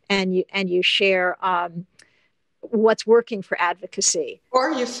people, and you share what's working for advocacy. Or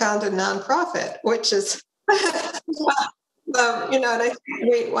you found a nonprofit, which is, and I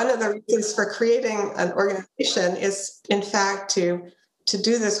think one of the reasons for creating an organization is, in fact, to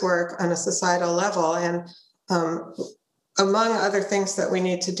do this work on a societal level. And among other things that we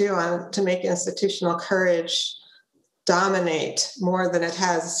need to do to make institutional courage dominate more than it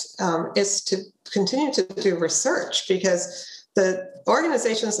has, is to continue to do research, because the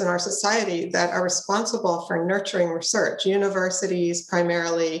organizations in our society that are responsible for nurturing research, universities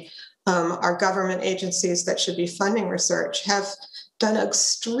primarily, our government agencies that should be funding research, have done an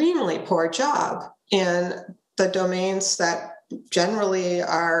extremely poor job in the domains that generally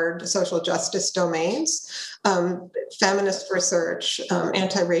are social justice domains, feminist research,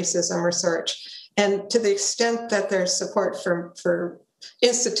 anti-racism research. And to the extent that there's support for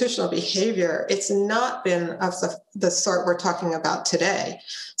institutional behavior, it's not been of the sort we're talking about today.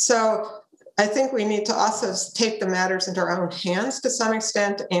 So I think we need to also take the matters into our own hands to some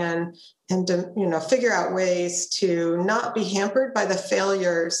extent, and to, figure out ways to not be hampered by the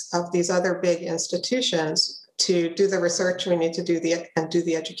failures of these other big institutions, to do the research we need to do, and do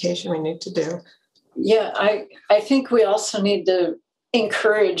the education we need to do. Yeah, I think we also need to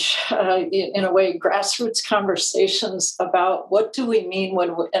encourage, in a way, grassroots conversations about what do we mean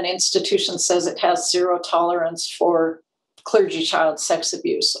when an institution says it has zero tolerance for clergy child sex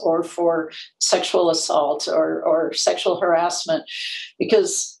abuse or for sexual assault or sexual harassment,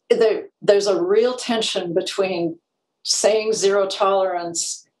 because there's a real tension between saying zero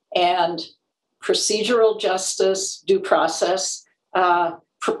tolerance and procedural justice, due process,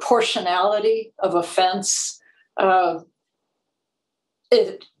 proportionality of offense.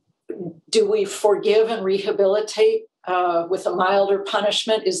 Do we forgive and rehabilitate with a milder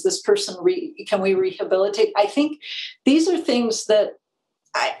punishment? Is this person, can we rehabilitate? I think these are things that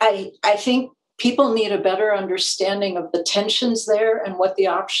I think people need a better understanding of the tensions there and what the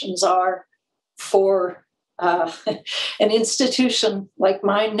options are for an institution like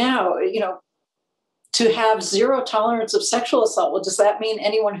mine now, to have zero tolerance of sexual assault. Well, does that mean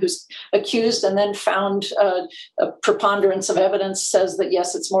anyone who's accused and then found a preponderance of evidence says that,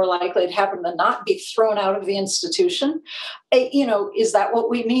 yes, it's more likely it happened than not, be thrown out of the institution? Is that what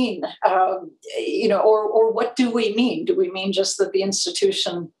we mean? Or what do we mean? Do we mean just that the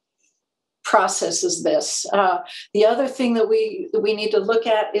institution processes this? The other thing that we need to look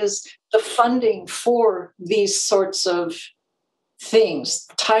at is the funding for these sorts of things.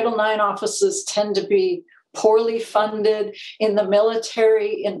 Title IX offices tend to be poorly funded. In the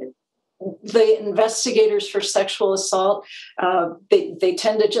military, in the investigators for sexual assault, they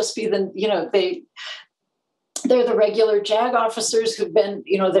tend to just be they're the regular JAG officers who've been,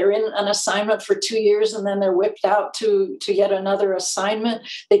 they're in an assignment for 2 years and then they're whipped out to yet another assignment.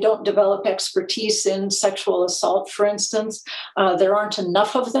 They don't develop expertise in sexual assault, for instance. There aren't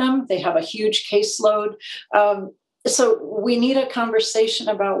enough of them. They have a huge caseload. So we need a conversation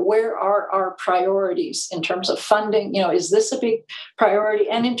about where are our priorities in terms of funding. Is this a big priority?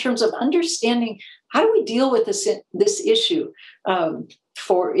 And in terms of understanding, how do we deal with this issue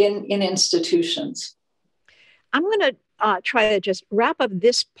in institutions? I'm going to try to just wrap up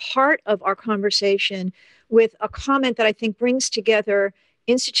this part of our conversation with a comment that I think brings together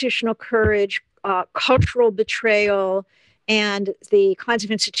institutional courage, cultural betrayal, and the kinds of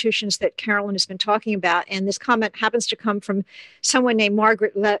institutions that Carolyn has been talking about. And this comment happens to come from someone named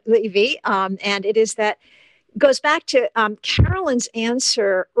Margaret Levy. And it is that goes back to Carolyn's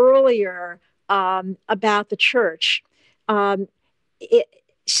answer earlier about the church. It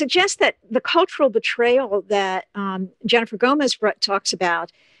suggests that the cultural betrayal that Jennifer Gomez talks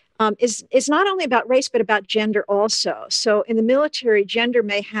about is not only about race, but about gender also. So in the military, gender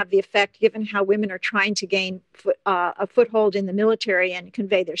may have the effect, given how women are trying to gain a foothold in the military and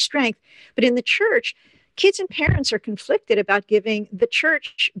convey their strength. But in the church, kids and parents are conflicted about giving the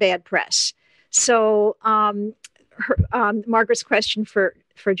church bad press. So Margaret's question for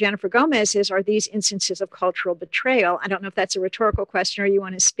Jennifer Gomez is, are these instances of cultural betrayal? I don't know if that's a rhetorical question or you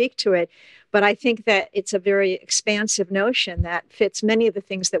want to speak to it, but I think that it's a very expansive notion that fits many of the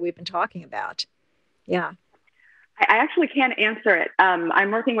things that we've been talking about. Yeah. I actually can't answer it. I'm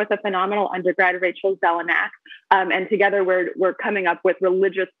working with a phenomenal undergrad, Rachel Zelenak, and together we're coming up with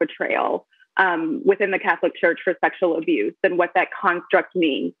religious betrayal within the Catholic Church for sexual abuse and what that construct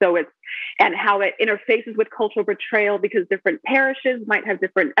means. And how it interfaces with cultural betrayal, because different parishes might have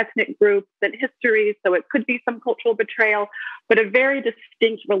different ethnic groups and histories. So it could be some cultural betrayal, but a very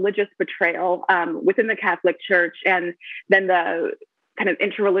distinct religious betrayal within the Catholic Church. And then the kind of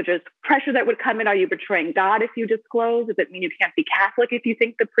interreligious pressure that would come in. Are you betraying God if you disclose? Does it mean you can't be Catholic if you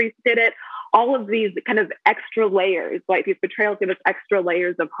think the priest did it? All of these kind of extra layers, like these betrayals give us extra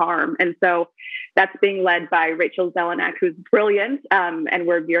layers of harm. And so that's being led by Rachel Zelenak, who's brilliant, and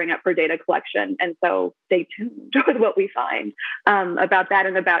we're gearing up for data collection. And so stay tuned with what we find about that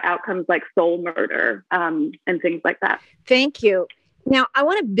and about outcomes like soul murder and things like that. Thank you. Now, I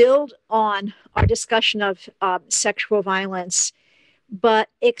want to build on our discussion of sexual violence, but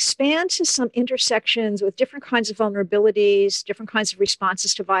expand to some intersections with different kinds of vulnerabilities, different kinds of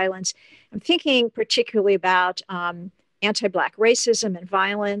responses to violence. I'm thinking particularly about anti-Black racism and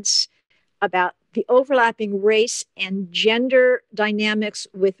violence, about the overlapping race and gender dynamics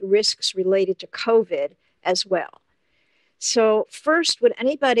with risks related to COVID as well. So first, would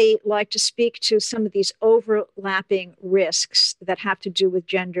anybody like to speak to some of these overlapping risks that have to do with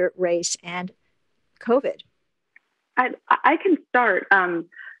gender, race, and COVID? I can start. I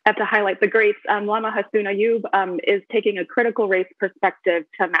have to highlight the greats. Lama Hassoun Ayoub is taking a critical race perspective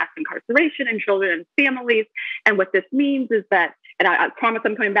to mass incarceration in children and families. And what this means is that, and I promise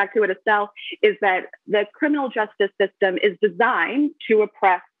I'm coming back to it, Estelle, is that the criminal justice system is designed to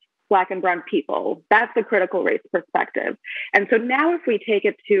oppress Black and brown people. That's the critical race perspective. And so now if we take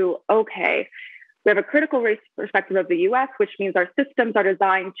it to, okay, We have a critical race perspective of the US, which means our systems are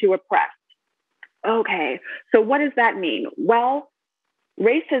designed to oppress. Okay, so what does that mean? Well,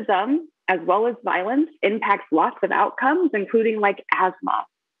 racism, as well as violence, impacts lots of outcomes, including like asthma,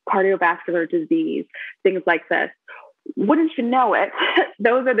 cardiovascular disease, things like this. Wouldn't you know it,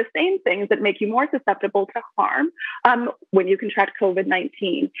 those are the same things that make you more susceptible to harm when you contract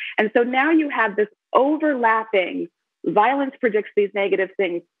COVID-19. And so now you have this overlapping, violence predicts these negative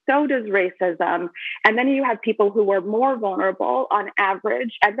things, so does racism. And then you have people who are more vulnerable on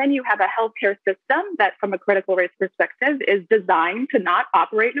average. And then you have a healthcare system that, from a critical race perspective, is designed to not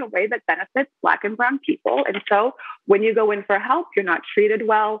operate in a way that benefits Black and brown people. And so when you go in for help, you're not treated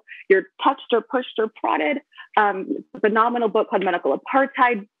well, you're touched or pushed or prodded. A phenomenal book called Medical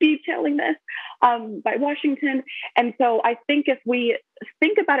Apartheid detailing this by Washington. And so I think if we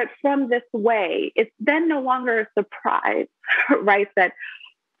think about it from this way, it's then no longer a surprise, right? That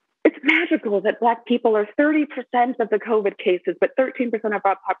it's magical that Black people are 30% of the COVID cases, but 13% of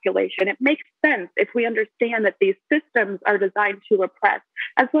our population. It makes sense if we understand that these systems are designed to oppress,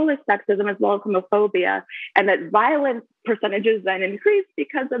 as well as sexism, as well as homophobia, and that violence percentages then increase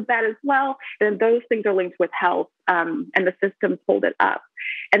because of that as well. And those things are linked with health, and the systems hold it up.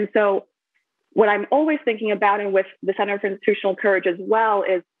 And so what I'm always thinking about, and with the Center for Institutional Courage as well,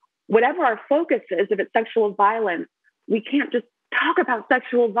 is whatever our focus is, if it's sexual violence, we can't just talk about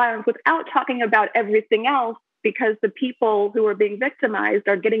sexual violence without talking about everything else, because the people who are being victimized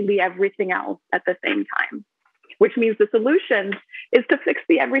are getting the everything else at the same time, which means the solution is to fix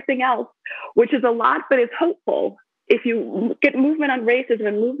the everything else, which is a lot, but it's hopeful. If you get movement on racism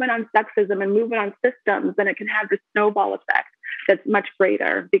and movement on sexism and movement on systems, then it can have this snowball effect that's much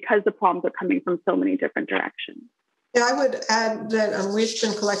greater, because the problems are coming from so many different directions. Yeah, I would add that we've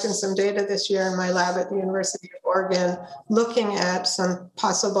been collecting some data this year in my lab at the University of Oregon, looking at some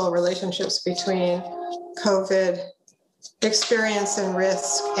possible relationships between COVID experience and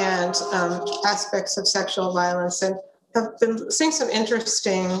risk and aspects of sexual violence, and have been seeing some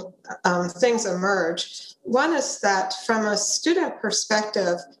interesting things emerge. One is that from a student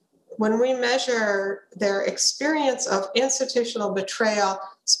perspective, when we measure their experience of institutional betrayal,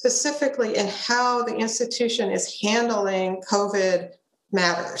 specifically in how the institution is handling COVID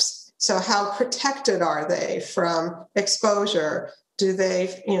matters. So how protected are they from exposure? Do they,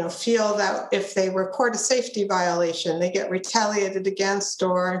 feel that if they report a safety violation, they get retaliated against,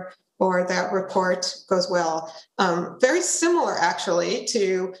 or that report goes well? Very similar, actually,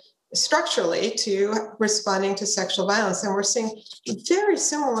 structurally to responding to sexual violence. And we're seeing very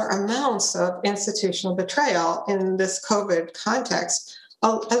similar amounts of institutional betrayal in this COVID context,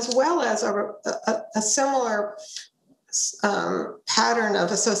 as well as a similar pattern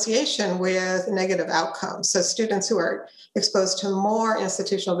of association with negative outcomes. So students who are exposed to more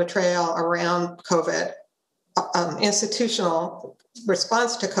institutional betrayal around COVID, institutional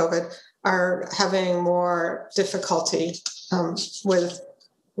response to COVID, are having more difficulty with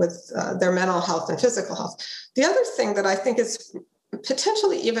their mental health and physical health. The other thing that I think is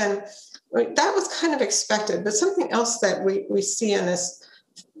potentially even, that was kind of expected, but something else that we see in this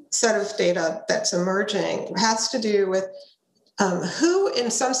set of data that's emerging has to do with who,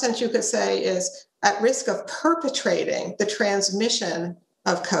 in some sense, you could say, is at risk of perpetrating the transmission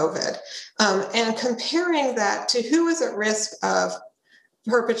of COVID, and comparing that to who is at risk of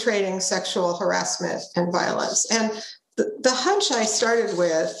perpetrating sexual harassment and violence. And the hunch I started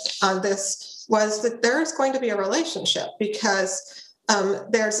with on this was that there is going to be a relationship, because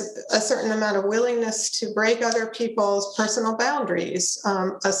there's a certain amount of willingness to break other people's personal boundaries,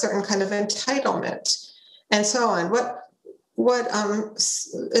 a certain kind of entitlement, and so on. What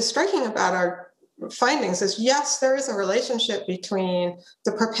is striking about our findings is, yes, there is a relationship between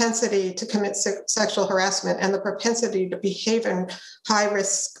the propensity to commit sexual harassment and the propensity to behave in high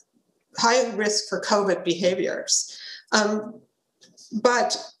risk for COVID behaviors.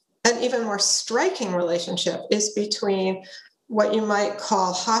 But an even more striking relationship is between what you might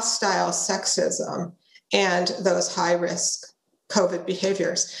call hostile sexism and those high risk COVID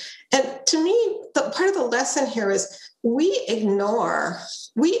behaviors. And to me, part of the lesson here is we ignore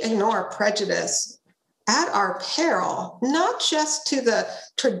prejudice at our peril, not just to the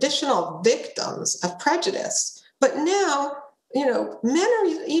traditional victims of prejudice, but now, men are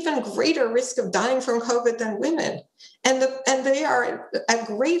even greater risk of dying from COVID than women. And they are at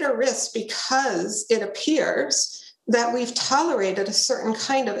greater risk because it appears that we've tolerated a certain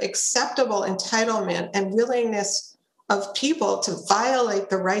kind of acceptable entitlement and willingness of people to violate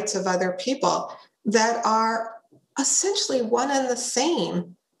the rights of other people that are essentially one and the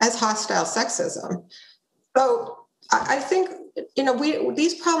same as hostile sexism. So I think,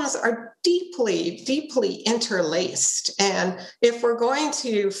 these problems are deeply, deeply interlaced. And if we're going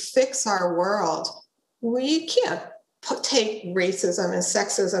to fix our world, we can't take racism and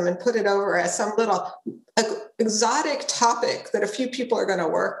sexism and put it over as some little exotic topic that a few people are going to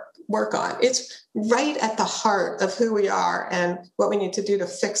work on. It's right at the heart of who we are and what we need to do to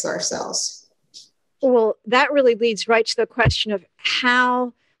fix ourselves. Well, that really leads right to the question of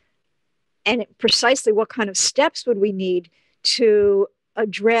how and precisely what kind of steps would we need to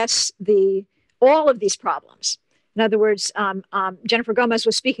address all of these problems. In other words, Jennifer Gomez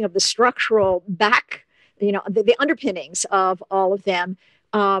was speaking of the structural the underpinnings of all of them.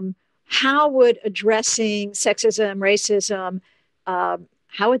 How would addressing sexism, racism,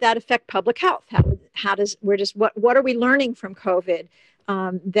 how would that affect public health? What are we learning from COVID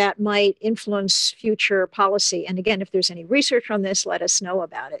that might influence future policy? And again, if there's any research on this, let us know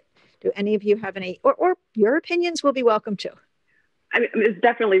about it. Do any of you have any, or your opinions will be welcome too? I mean, there's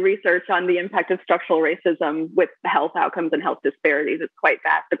definitely research on the impact of structural racism with health outcomes and health disparities. It's quite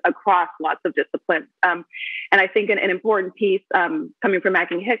vast across lots of disciplines. And I think an important piece coming from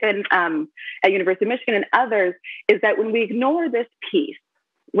Maggie Hicken at University of Michigan and others is that when we ignore this piece,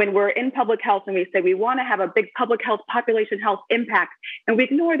 when we're in public health and we say we want to have a big public health, population health impact, and we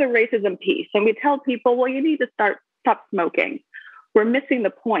ignore the racism piece and we tell people, well, you need to stop smoking, we're missing the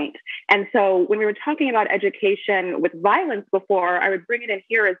point. And so when we were talking about education with violence before, I would bring it in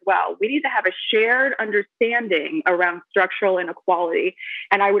here as well. We need to have a shared understanding around structural inequality.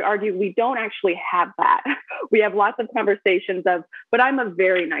 And I would argue we don't actually have that. We have lots of conversations of, but I'm a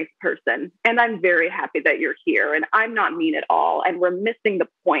very nice person and I'm very happy that you're here and I'm not mean at all. And we're missing the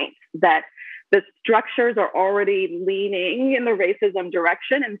point that the structures are already leaning in the racism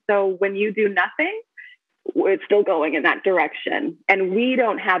direction. And so when you do nothing, it's still going in that direction. And we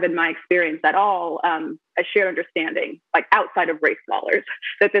don't have, in my experience at all, a shared understanding, like outside of race scholars,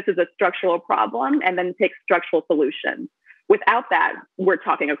 that this is a structural problem and then take structural solutions. Without that, we're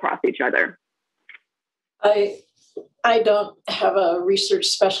talking across each other. I don't have a research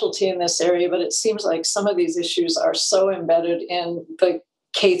specialty in this area, but it seems like some of these issues are so embedded in the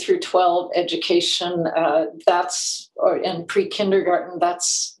K through 12 education, and pre-kindergarten,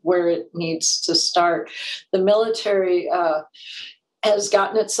 that's where it needs to start. The military has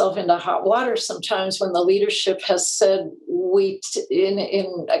gotten itself into hot water sometimes when the leadership has said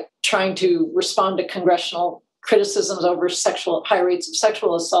in trying to respond to congressional criticisms over high rates of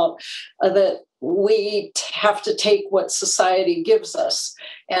sexual assault, that we have to take what society gives us.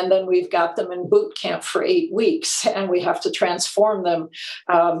 And then we've got them in boot camp for 8 weeks and we have to transform them.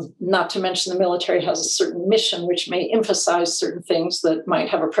 Not to mention the military has a certain mission which may emphasize certain things that might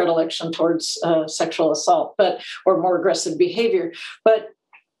have a predilection towards sexual assault, or more aggressive behavior. But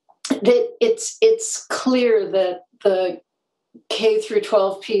it's clear that the K through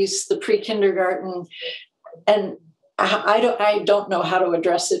 12 piece, the pre-kindergarten, and I don't know how to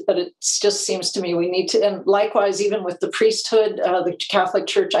address it, but it just seems to me we need to. And likewise, even with the priesthood, the Catholic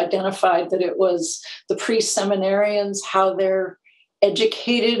Church identified that it was the pre-seminarians, how they're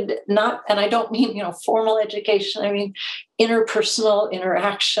educated, and I don't mean, formal education. I mean, interpersonal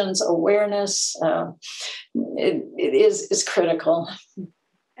interactions, awareness, it is critical.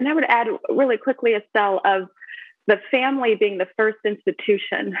 And I would add really quickly, Estelle, of the family being the first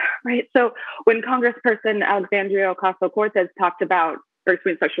institution, right? So when Congressperson Alexandria Ocasio-Cortez talked about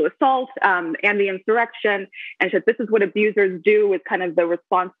earth-based sexual assault and the insurrection, and said this is what abusers do, was kind of the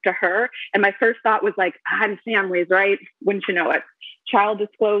response to her. And my first thought was like, and families, right? Wouldn't you know it? Child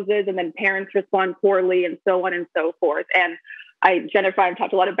discloses and then parents respond poorly and so on and so forth. And Jennifer, I've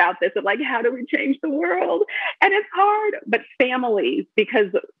talked a lot about this, of like, how do we change the world? And it's hard, but families,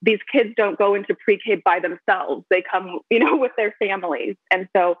 because these kids don't go into pre-K by themselves. They come, with their families. And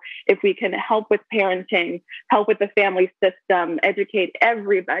so if we can help with parenting, help with the family system, educate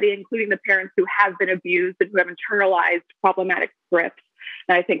everybody, including the parents who have been abused and who have internalized problematic scripts,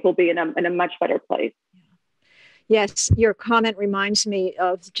 then I think we'll be in a much better place. Yes, your comment reminds me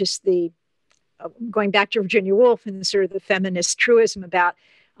of just going back to Virginia Woolf and sort of the feminist truism about,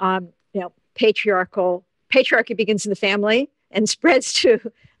 patriarchy begins in the family and spreads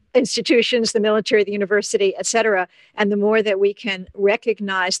to institutions, the military, the university, et cetera. And the more that we can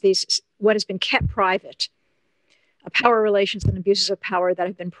recognize what has been kept private, power relations and abuses of power that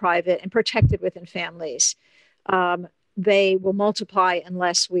have been private and protected within families, they will multiply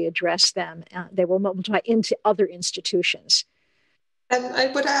unless we address them. They will multiply into other institutions. And I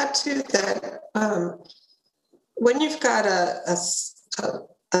would add to that, when you've got a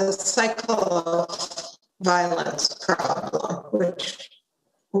cycle of violence problem, which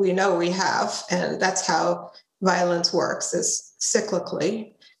we know we have, and that's how violence works is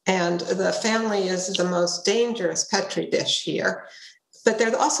cyclically, and the family is the most dangerous petri dish here. But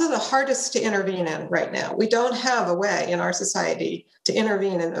they're also the hardest to intervene in right now. We don't have a way in our society to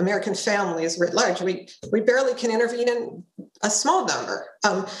intervene in American families writ large. We barely can intervene in a small number.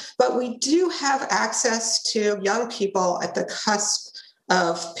 But we do have access to young people at the cusp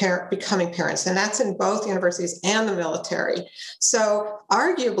of becoming parents, and that's in both universities and the military. So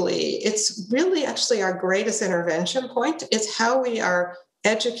arguably, it's really actually our greatest intervention point. It's how we are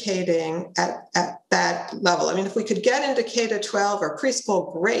educating at that level. I mean, if we could get into K-12 or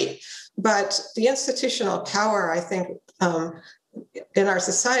preschool, great. But the institutional power, I think, in our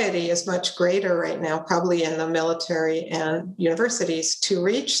society is much greater right now, probably in the military and universities, to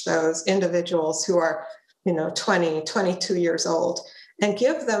reach those individuals who are, 20, 22 years old, and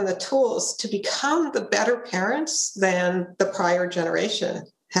give them the tools to become the better parents than the prior generation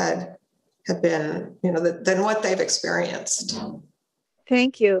had been, than what they've experienced.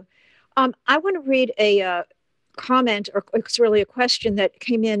 Thank you. I want to read a comment, or it's really a question that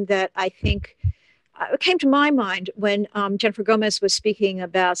came in that I think came to my mind when Jennifer Gomez was speaking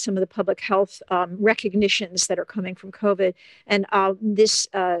about some of the public health recognitions that are coming from COVID. And this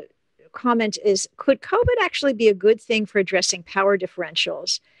comment is, could COVID actually be a good thing for addressing power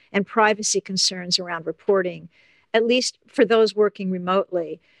differentials and privacy concerns around reporting, at least for those working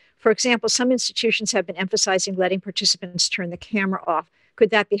remotely? For example, some institutions have been emphasizing letting participants turn the camera off.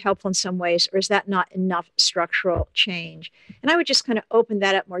 Could that be helpful in some ways, or is that not enough structural change? And I would just kind of open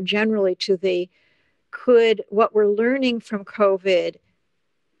that up more generally to could what we're learning from COVID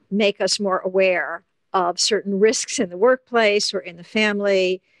make us more aware of certain risks in the workplace or in the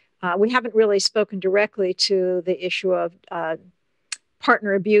family? We haven't really spoken directly to the issue of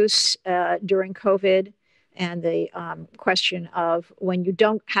partner abuse during COVID, and the question of when you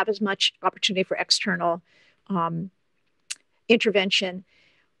don't have as much opportunity for external intervention.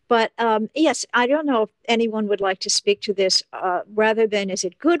 But yes, I don't know if anyone would like to speak to this rather than is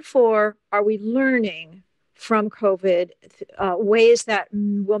it good for, are we learning from COVID ways that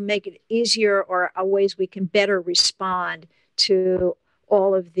will make it easier or ways we can better respond to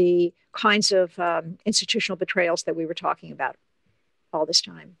all of the kinds of institutional betrayals that we were talking about all this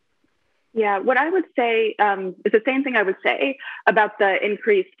time? Yeah, what I would say is the same thing I would say about the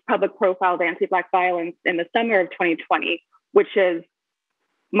increased public profile of anti-Black violence in the summer of 2020, which is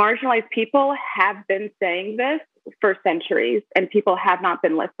marginalized people have been saying this for centuries and people have not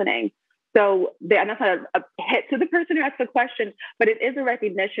been listening. So and that's not a hit to the person who asked the question, but it is a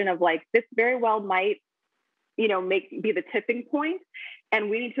recognition of this very well might, be the tipping point. And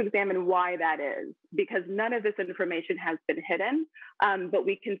we need to examine why that is, because none of this information has been hidden, but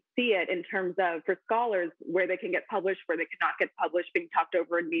we can see it in terms of, for scholars, where they can get published, where they cannot get published, being talked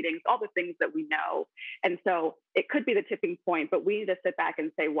over in meetings, all the things that we know. And so it could be the tipping point, but we need to sit back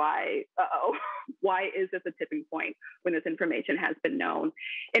and say, why is this a tipping point when this information has been known?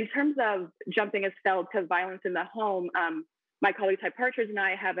 In terms of jumping Estelle to violence in the home, my colleague Ty Partridge and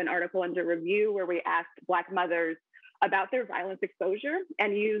I have an article under review where we asked Black mothers about their violence exposure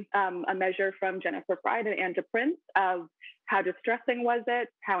and used a measure from Jennifer Fried and Anja Prince of how distressing was it,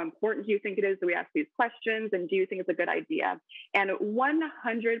 how important do you think it is that we ask these questions, and do you think it's a good idea? And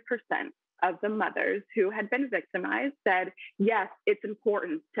 100% of the mothers who had been victimized said, yes, it's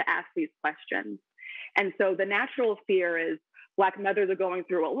important to ask these questions. And so the natural fear is, Black mothers are going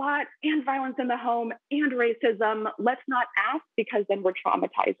through a lot, and violence in the home and racism. Let's not ask because then we're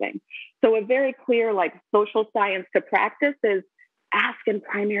traumatizing. So a very clear social science to practice is ask in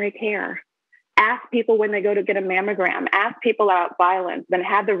primary care. Ask people when they go to get a mammogram. Ask people about violence, then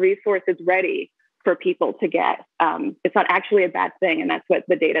have the resources ready for people to get. It's not actually a bad thing, and that's what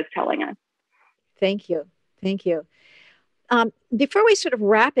the data is telling us. Thank you. Thank you. Before we sort of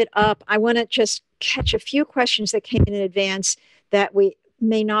wrap it up, I want to just catch a few questions that came in advance that we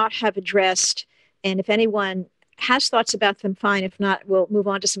may not have addressed. And if anyone has thoughts about them, fine. If not, we'll move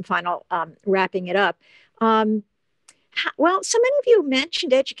on to some final wrapping it up. Well, so many of you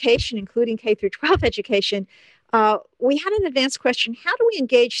mentioned education, including K through 12 education. We had an advanced question. How do we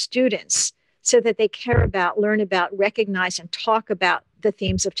engage students so that they care about, learn about, recognize, and talk about the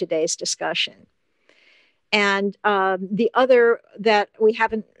themes of today's discussion? And the other that we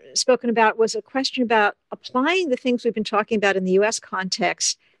haven't spoken about was a question about applying the things we've been talking about in the U.S.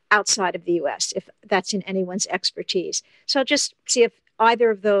 context outside of the U.S., if that's in anyone's expertise. So I'll just see if either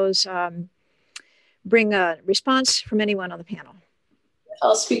of those bring a response from anyone on the panel.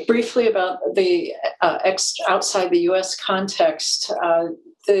 I'll speak briefly about the outside the U.S. context.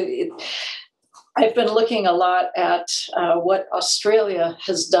 I've been looking a lot at what Australia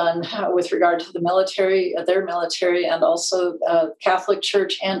has done with regard to the military, their military, and also Catholic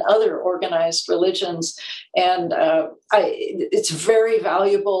Church and other organized religions. And it's very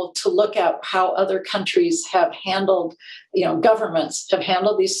valuable to look at how other countries have handled, governments have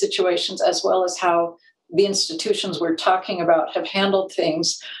handled these situations, as well as how the institutions we're talking about have handled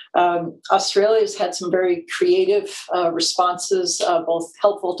things. Australia's had some very creative responses, both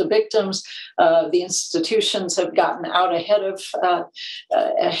helpful to victims. The institutions have gotten out ahead of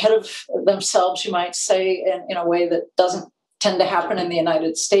themselves, you might say, in a way that doesn't tend to happen in the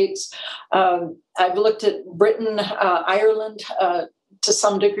United States. I've looked at Britain, Ireland to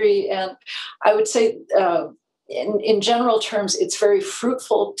some degree, and I would say in general terms, it's very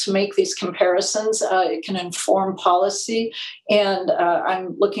fruitful to make these comparisons. It can inform policy, and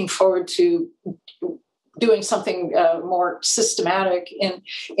I'm looking forward to doing something more systematic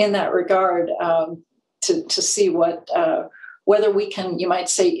in that regard to see whether we can, you might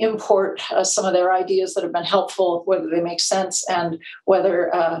say, import some of their ideas that have been helpful, whether they make sense, and whether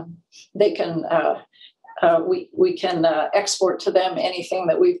they can we can export to them anything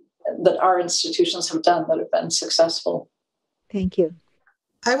that our institutions have done that have been successful. Thank you.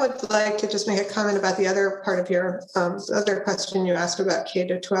 I would like to just make a comment about the other part of your other question you asked about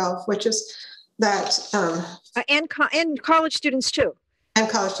K-12, which is that... and college students too. And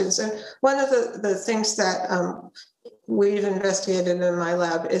college students. And one of the things that we've investigated in my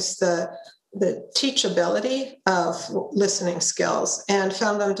lab is the teachability of listening skills, and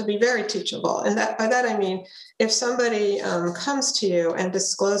found them to be very teachable. And by that I mean, if somebody comes to you and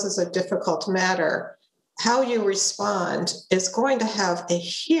discloses a difficult matter, how you respond is going to have a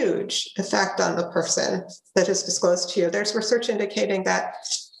huge effect on the person that is disclosed to you. There's research indicating that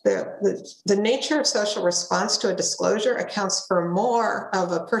the nature of social response to a disclosure accounts for more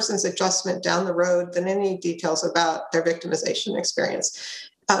of a person's adjustment down the road than any details about their victimization experience.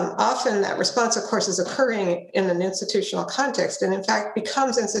 Often that response, of course, is occurring in an institutional context, and in fact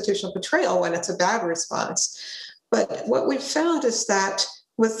becomes institutional betrayal when it's a bad response. But what we've found is that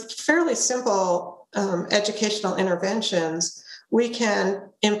with fairly simple educational interventions, we can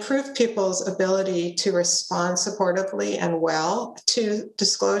improve people's ability to respond supportively and well to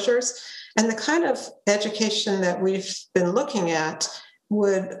disclosures. And the kind of education that we've been looking at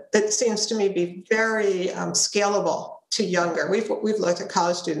it seems to me, be very scalable to younger. We've looked at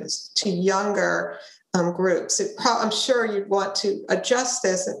college students, to younger groups. I'm sure you'd want to adjust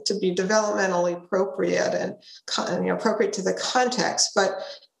this to be developmentally appropriate and appropriate to the context, but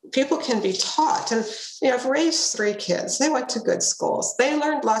people can be taught. And I've raised 3 kids. They went to good schools. They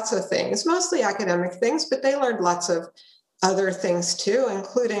learned lots of things, mostly academic things, but they learned lots of other things too,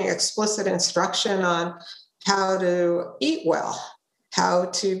 including explicit instruction on how to eat well, how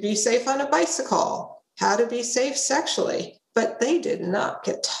to be safe on a bicycle, how to be safe sexually. But they did not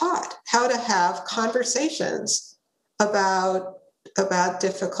get taught how to have conversations about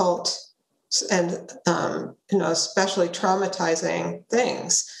difficult and especially traumatizing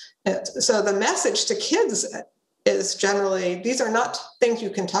things. So the message to kids is generally, these are not things you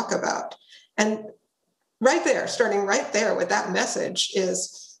can talk about. And right there, starting right there with that message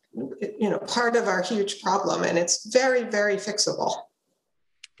is, part of our huge problem, and it's very, very fixable.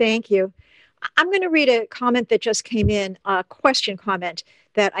 Thank you. I'm going to read a comment that just came in, a question comment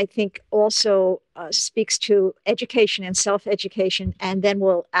that I think also speaks to education and self-education, and then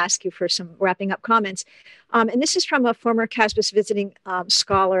we'll ask you for some wrapping up comments. And this is from a former CASBS visiting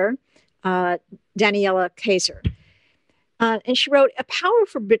scholar, Daniela Kaiser. And she wrote, a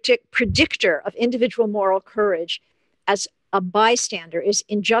powerful predictor of individual moral courage as a bystander is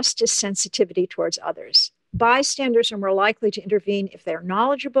injustice sensitivity towards others. Bystanders are more likely to intervene if they're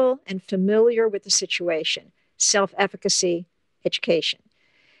knowledgeable and familiar with the situation, self-efficacy, education,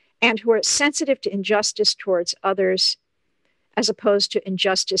 and who are sensitive to injustice towards others as opposed to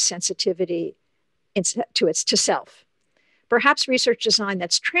injustice sensitivity to self. Perhaps research design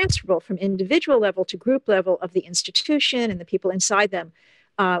that's transferable from individual level to group level of the institution and the people inside them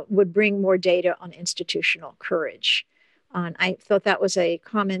would bring more data on institutional courage. And I thought that was a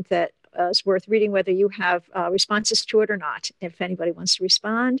comment that is worth reading, whether you have responses to it or not, if anybody wants to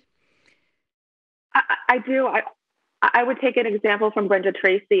respond. I do. I would take an example from Brenda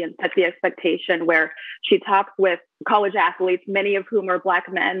Tracy and Set the Expectation, where she talks with college athletes, many of whom are Black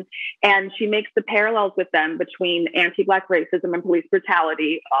men, and she makes the parallels with them between anti-Black racism and police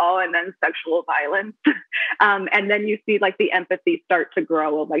brutality, and then sexual violence. And then you see the empathy start to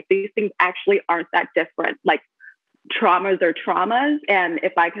grow. These things actually aren't that different. traumas are traumas. And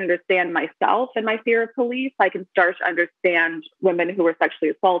if I can understand myself and my fear of police, I can start to understand women who were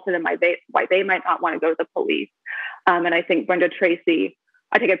sexually assaulted and why they might not want to go to the police. And I think Brenda Tracy,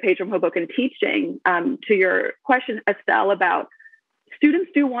 I take a page from her book in Teaching, to your question, Estelle, about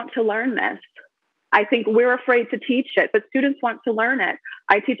students do want to learn this. I think we're afraid to teach it, but students want to learn it.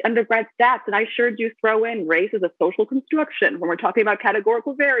 I teach undergrad stats, and I sure do throw in race as a social construction when we're talking about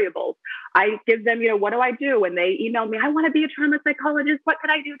categorical variables. I give them, what do I do? And they email me, I want to be a trauma psychologist. What can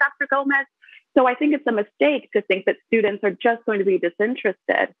I do, Dr. Gomez? So I think it's a mistake to think that students are just going to be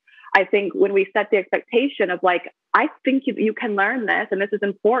disinterested. I think when we set the expectation of I think you can learn this, and this is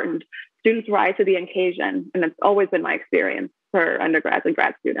important, students rise to the occasion. And it's always been my experience for undergrads and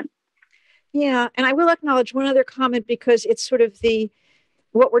grad students. Yeah, and I will acknowledge one other comment, because it's sort of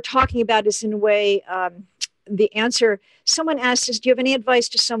what we're talking about is in a way the answer. Someone asked us, do you have any advice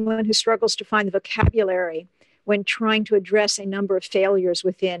to someone who struggles to find the vocabulary when trying to address a number of failures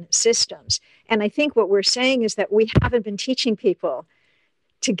within systems? And I think what we're saying is that we haven't been teaching people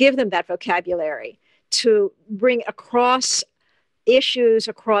to give them that vocabulary, to bring across issues,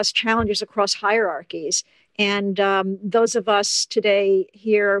 across challenges, across hierarchies. And those of us today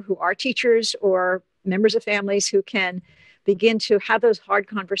here who are teachers or members of families who can begin to have those hard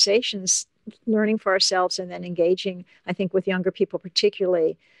conversations, learning for ourselves and then engaging, I think, with younger people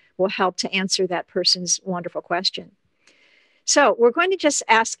particularly, will help to answer that person's wonderful question. So we're going to just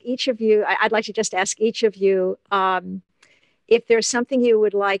ask each of you, I'd like to just ask each of you if there's something you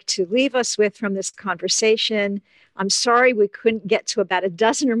would like to leave us with from this conversation. I'm sorry we couldn't get to about a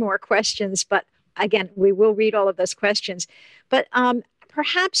dozen or more questions, but again, we will read all of those questions. But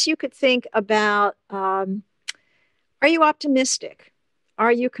perhaps you could think about, are you optimistic?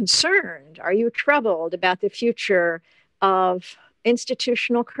 Are you concerned? Are you troubled about the future of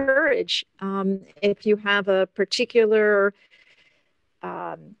institutional courage? If you have a particular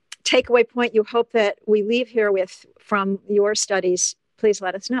takeaway point you hope that we leave here with from your studies, please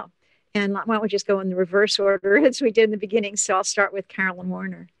let us know. And why don't we just go in the reverse order as we did in the beginning? So I'll start with Carolyn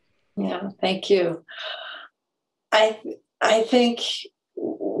Warner. Yeah, thank you. I think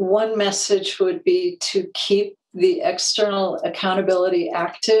one message would be to keep the external accountability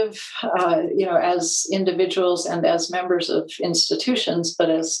active, as individuals and as members of institutions, but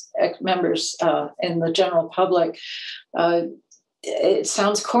as members in the general public. It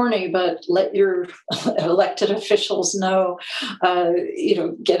sounds corny, but let your elected officials know,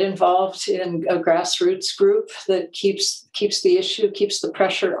 get involved in a grassroots group that keeps the issue, keeps the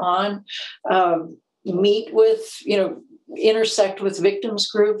pressure on, meet with, intersect with victims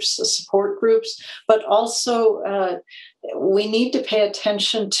groups, support groups, but also we need to pay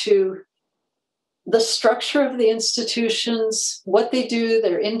attention to the structure of the institutions, what they do,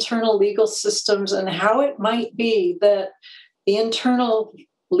 their internal legal systems, and how it might be that the internal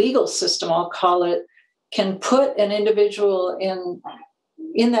legal system, I'll call it, can put an individual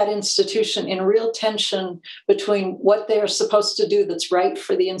in that institution in real tension between what they're supposed to do that's right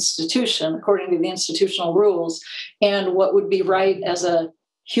for the institution, according to the institutional rules, and what would be right as a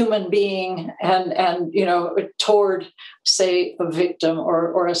human being and toward, say, a victim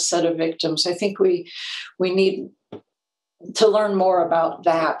or a set of victims. I think we need to learn more about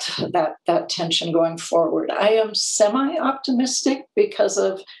that tension going forward. I am semi-optimistic because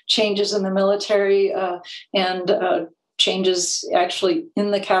of changes in the military and changes actually in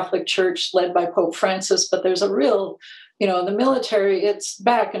the Catholic Church led by Pope Francis. But there's a real, in the military, it's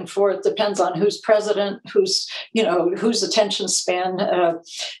back and forth, depends on who's president, whose attention span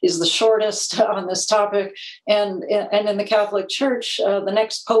is the shortest on this topic. And in the Catholic Church, the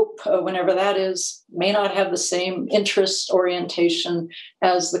next pope, whenever that is, may not have the same interest orientation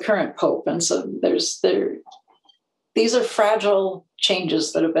as the current pope. And so these are fragile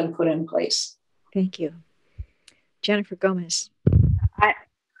changes that have been put in place. Thank you. Jennifer Gomez.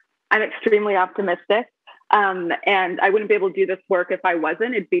 I'm extremely optimistic. And I wouldn't be able to do this work if I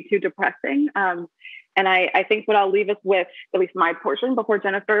wasn't. It'd be too depressing. And I think what I'll leave us with, at least my portion before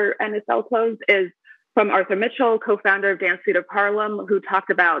Jennifer and Estelle close, is from Arthur Mitchell, co-founder of Dance Theatre of Harlem, who talked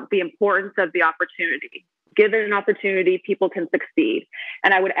about the importance of the opportunity. Given an opportunity, people can succeed.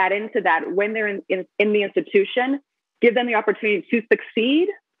 And I would add into that, when they're in the institution, give them the opportunity to succeed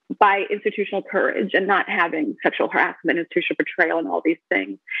by institutional courage and not having sexual harassment, institutional betrayal, and all these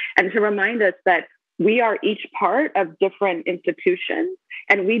things. And to remind us that we are each part of different institutions,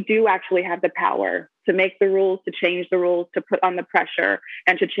 and we do actually have the power to make the rules, to change the rules, to put on the pressure,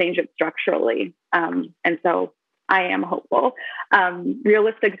 and to change it structurally. And so I am hopeful,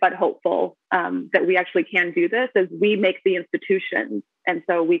 realistic but hopeful that we actually can do this as we make the institutions, and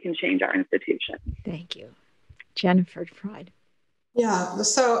so we can change our institutions. Thank you. Jennifer Fried. Yeah,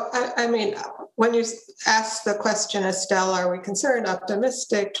 so I mean, when you asked the question, Estelle, are we concerned,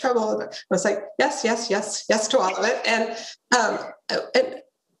 optimistic, troubled? I was like, yes, yes, yes, yes to all of it. And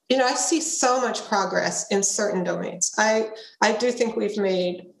I see so much progress in certain domains. I do think we've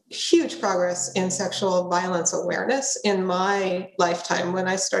made huge progress in sexual violence awareness in my lifetime. When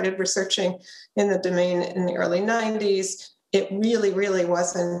I started researching in the domain in the early 90s, it really, really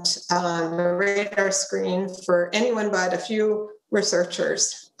wasn't on the radar screen for anyone but a few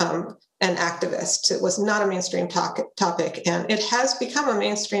researchers and activists. It was not a mainstream topic, and it has become a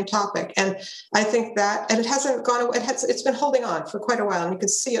mainstream topic. And I think that, and it hasn't gone away. It's been holding on for quite a while, and you can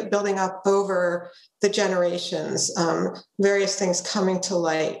see it building up over the generations. Various things coming to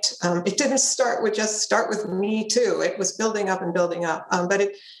light. It didn't start with Me Too. It was building up and building up,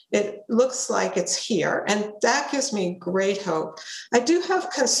 but it looks like it's here, and that gives me great hope. I do have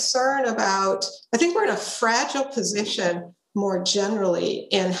concern about. I think we're in a fragile position more generally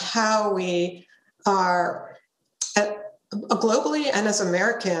in how we are globally and as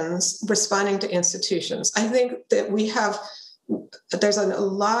Americans responding to institutions. I think that there's a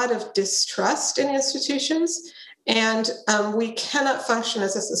lot of distrust in institutions, and we cannot function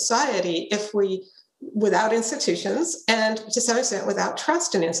as a society without institutions, and to some extent without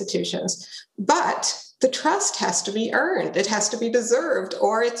trust in institutions. But the trust has to be earned. It has to be deserved,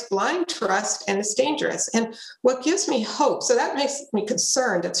 or it's blind trust and it's dangerous. And what gives me hope, so that makes me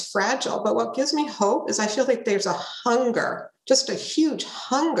concerned, it's fragile, but what gives me hope is I feel like there's a hunger, just a huge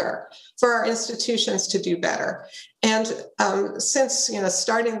hunger for our institutions to do better. And since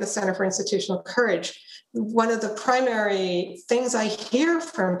starting the Center for Institutional Courage, one of the primary things I hear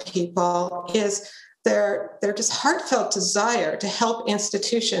from people is their just heartfelt desire to help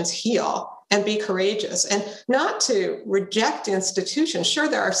institutions heal and be courageous, and not to reject institutions. Sure,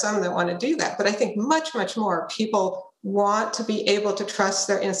 there are some that want to do that, but I think much, much more people want to be able to trust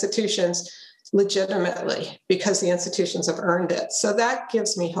their institutions legitimately because the institutions have earned it. So that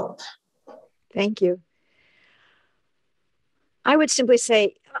gives me hope. Thank you. I would simply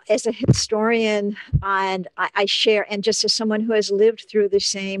say, as a historian, and I share, and just as someone who has lived through the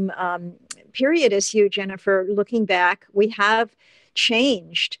same period as you, Jennifer, looking back, we have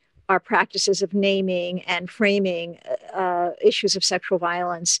changed our practices of naming and framing issues of sexual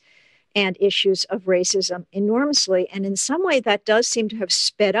violence and issues of racism enormously. And in some way, that does seem to have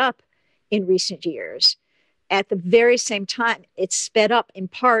sped up in recent years. At the very same time, it's sped up in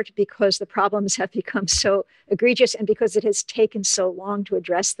part because the problems have become so egregious and because it has taken so long to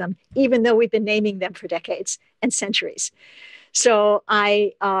address them, even though we've been naming them for decades and centuries. So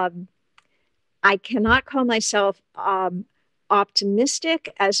I cannot call myself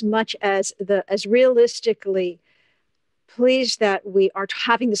optimistic as much as realistically pleased that we are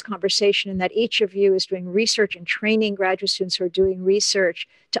having this conversation and that each of you is doing research and training graduate students who are doing research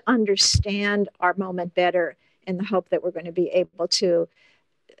to understand our moment better, in the hope that we're going to be able to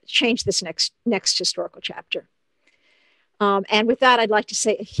change this next historical chapter. And with that, I'd like to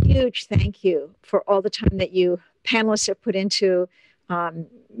say a huge thank you for all the time that you panelists have put into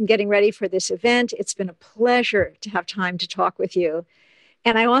getting ready for this event. It's been a pleasure to have time to talk with you.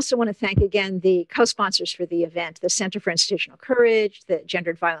 And I also want to thank again the co-sponsors for the event, the Center for Institutional Courage, the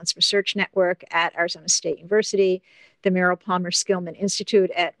Gendered Violence Research Network at Arizona State University, the Merrill Palmer Skillman Institute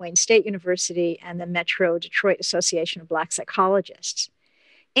at Wayne State University, and the Metro Detroit Association of Black Psychologists.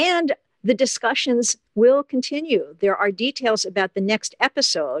 And the discussions will continue. There are details about the next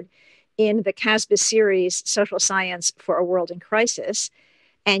episode in the CASBS series, Social Science for a World in Crisis,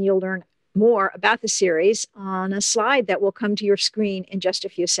 and you'll learn more about the series on a slide that will come to your screen in just a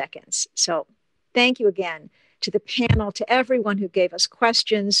few seconds. So thank you again to the panel, to everyone who gave us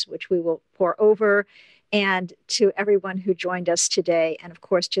questions, which we will pour over, and to everyone who joined us today, and of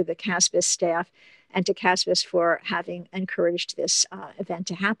course to the CASBS staff and to CASBS for having encouraged this event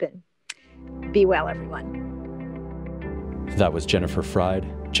to happen. Be well, everyone. That was Jennifer Fried,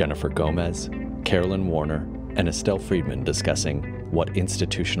 Jennifer Gomez, Carolyn Warner, and Estelle Friedman discussing what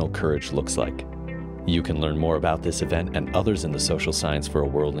institutional courage looks like. You can learn more about this event and others in the Social Science for a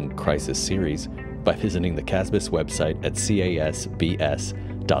World in Crisis series by visiting the CASBS website at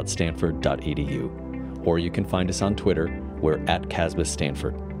casbs.stanford.edu, or you can find us on Twitter. We're at CASBS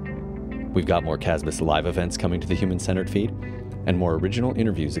Stanford. We've got more CASBS live events coming to the Human Centered feed, and more original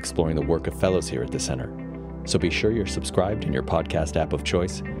interviews exploring the work of fellows here at the center. So be sure you're subscribed in your podcast app of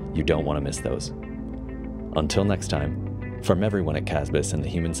choice. You don't want to miss those. Until next time, from everyone at CASBS and the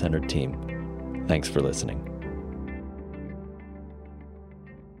Human Centered team, thanks for listening.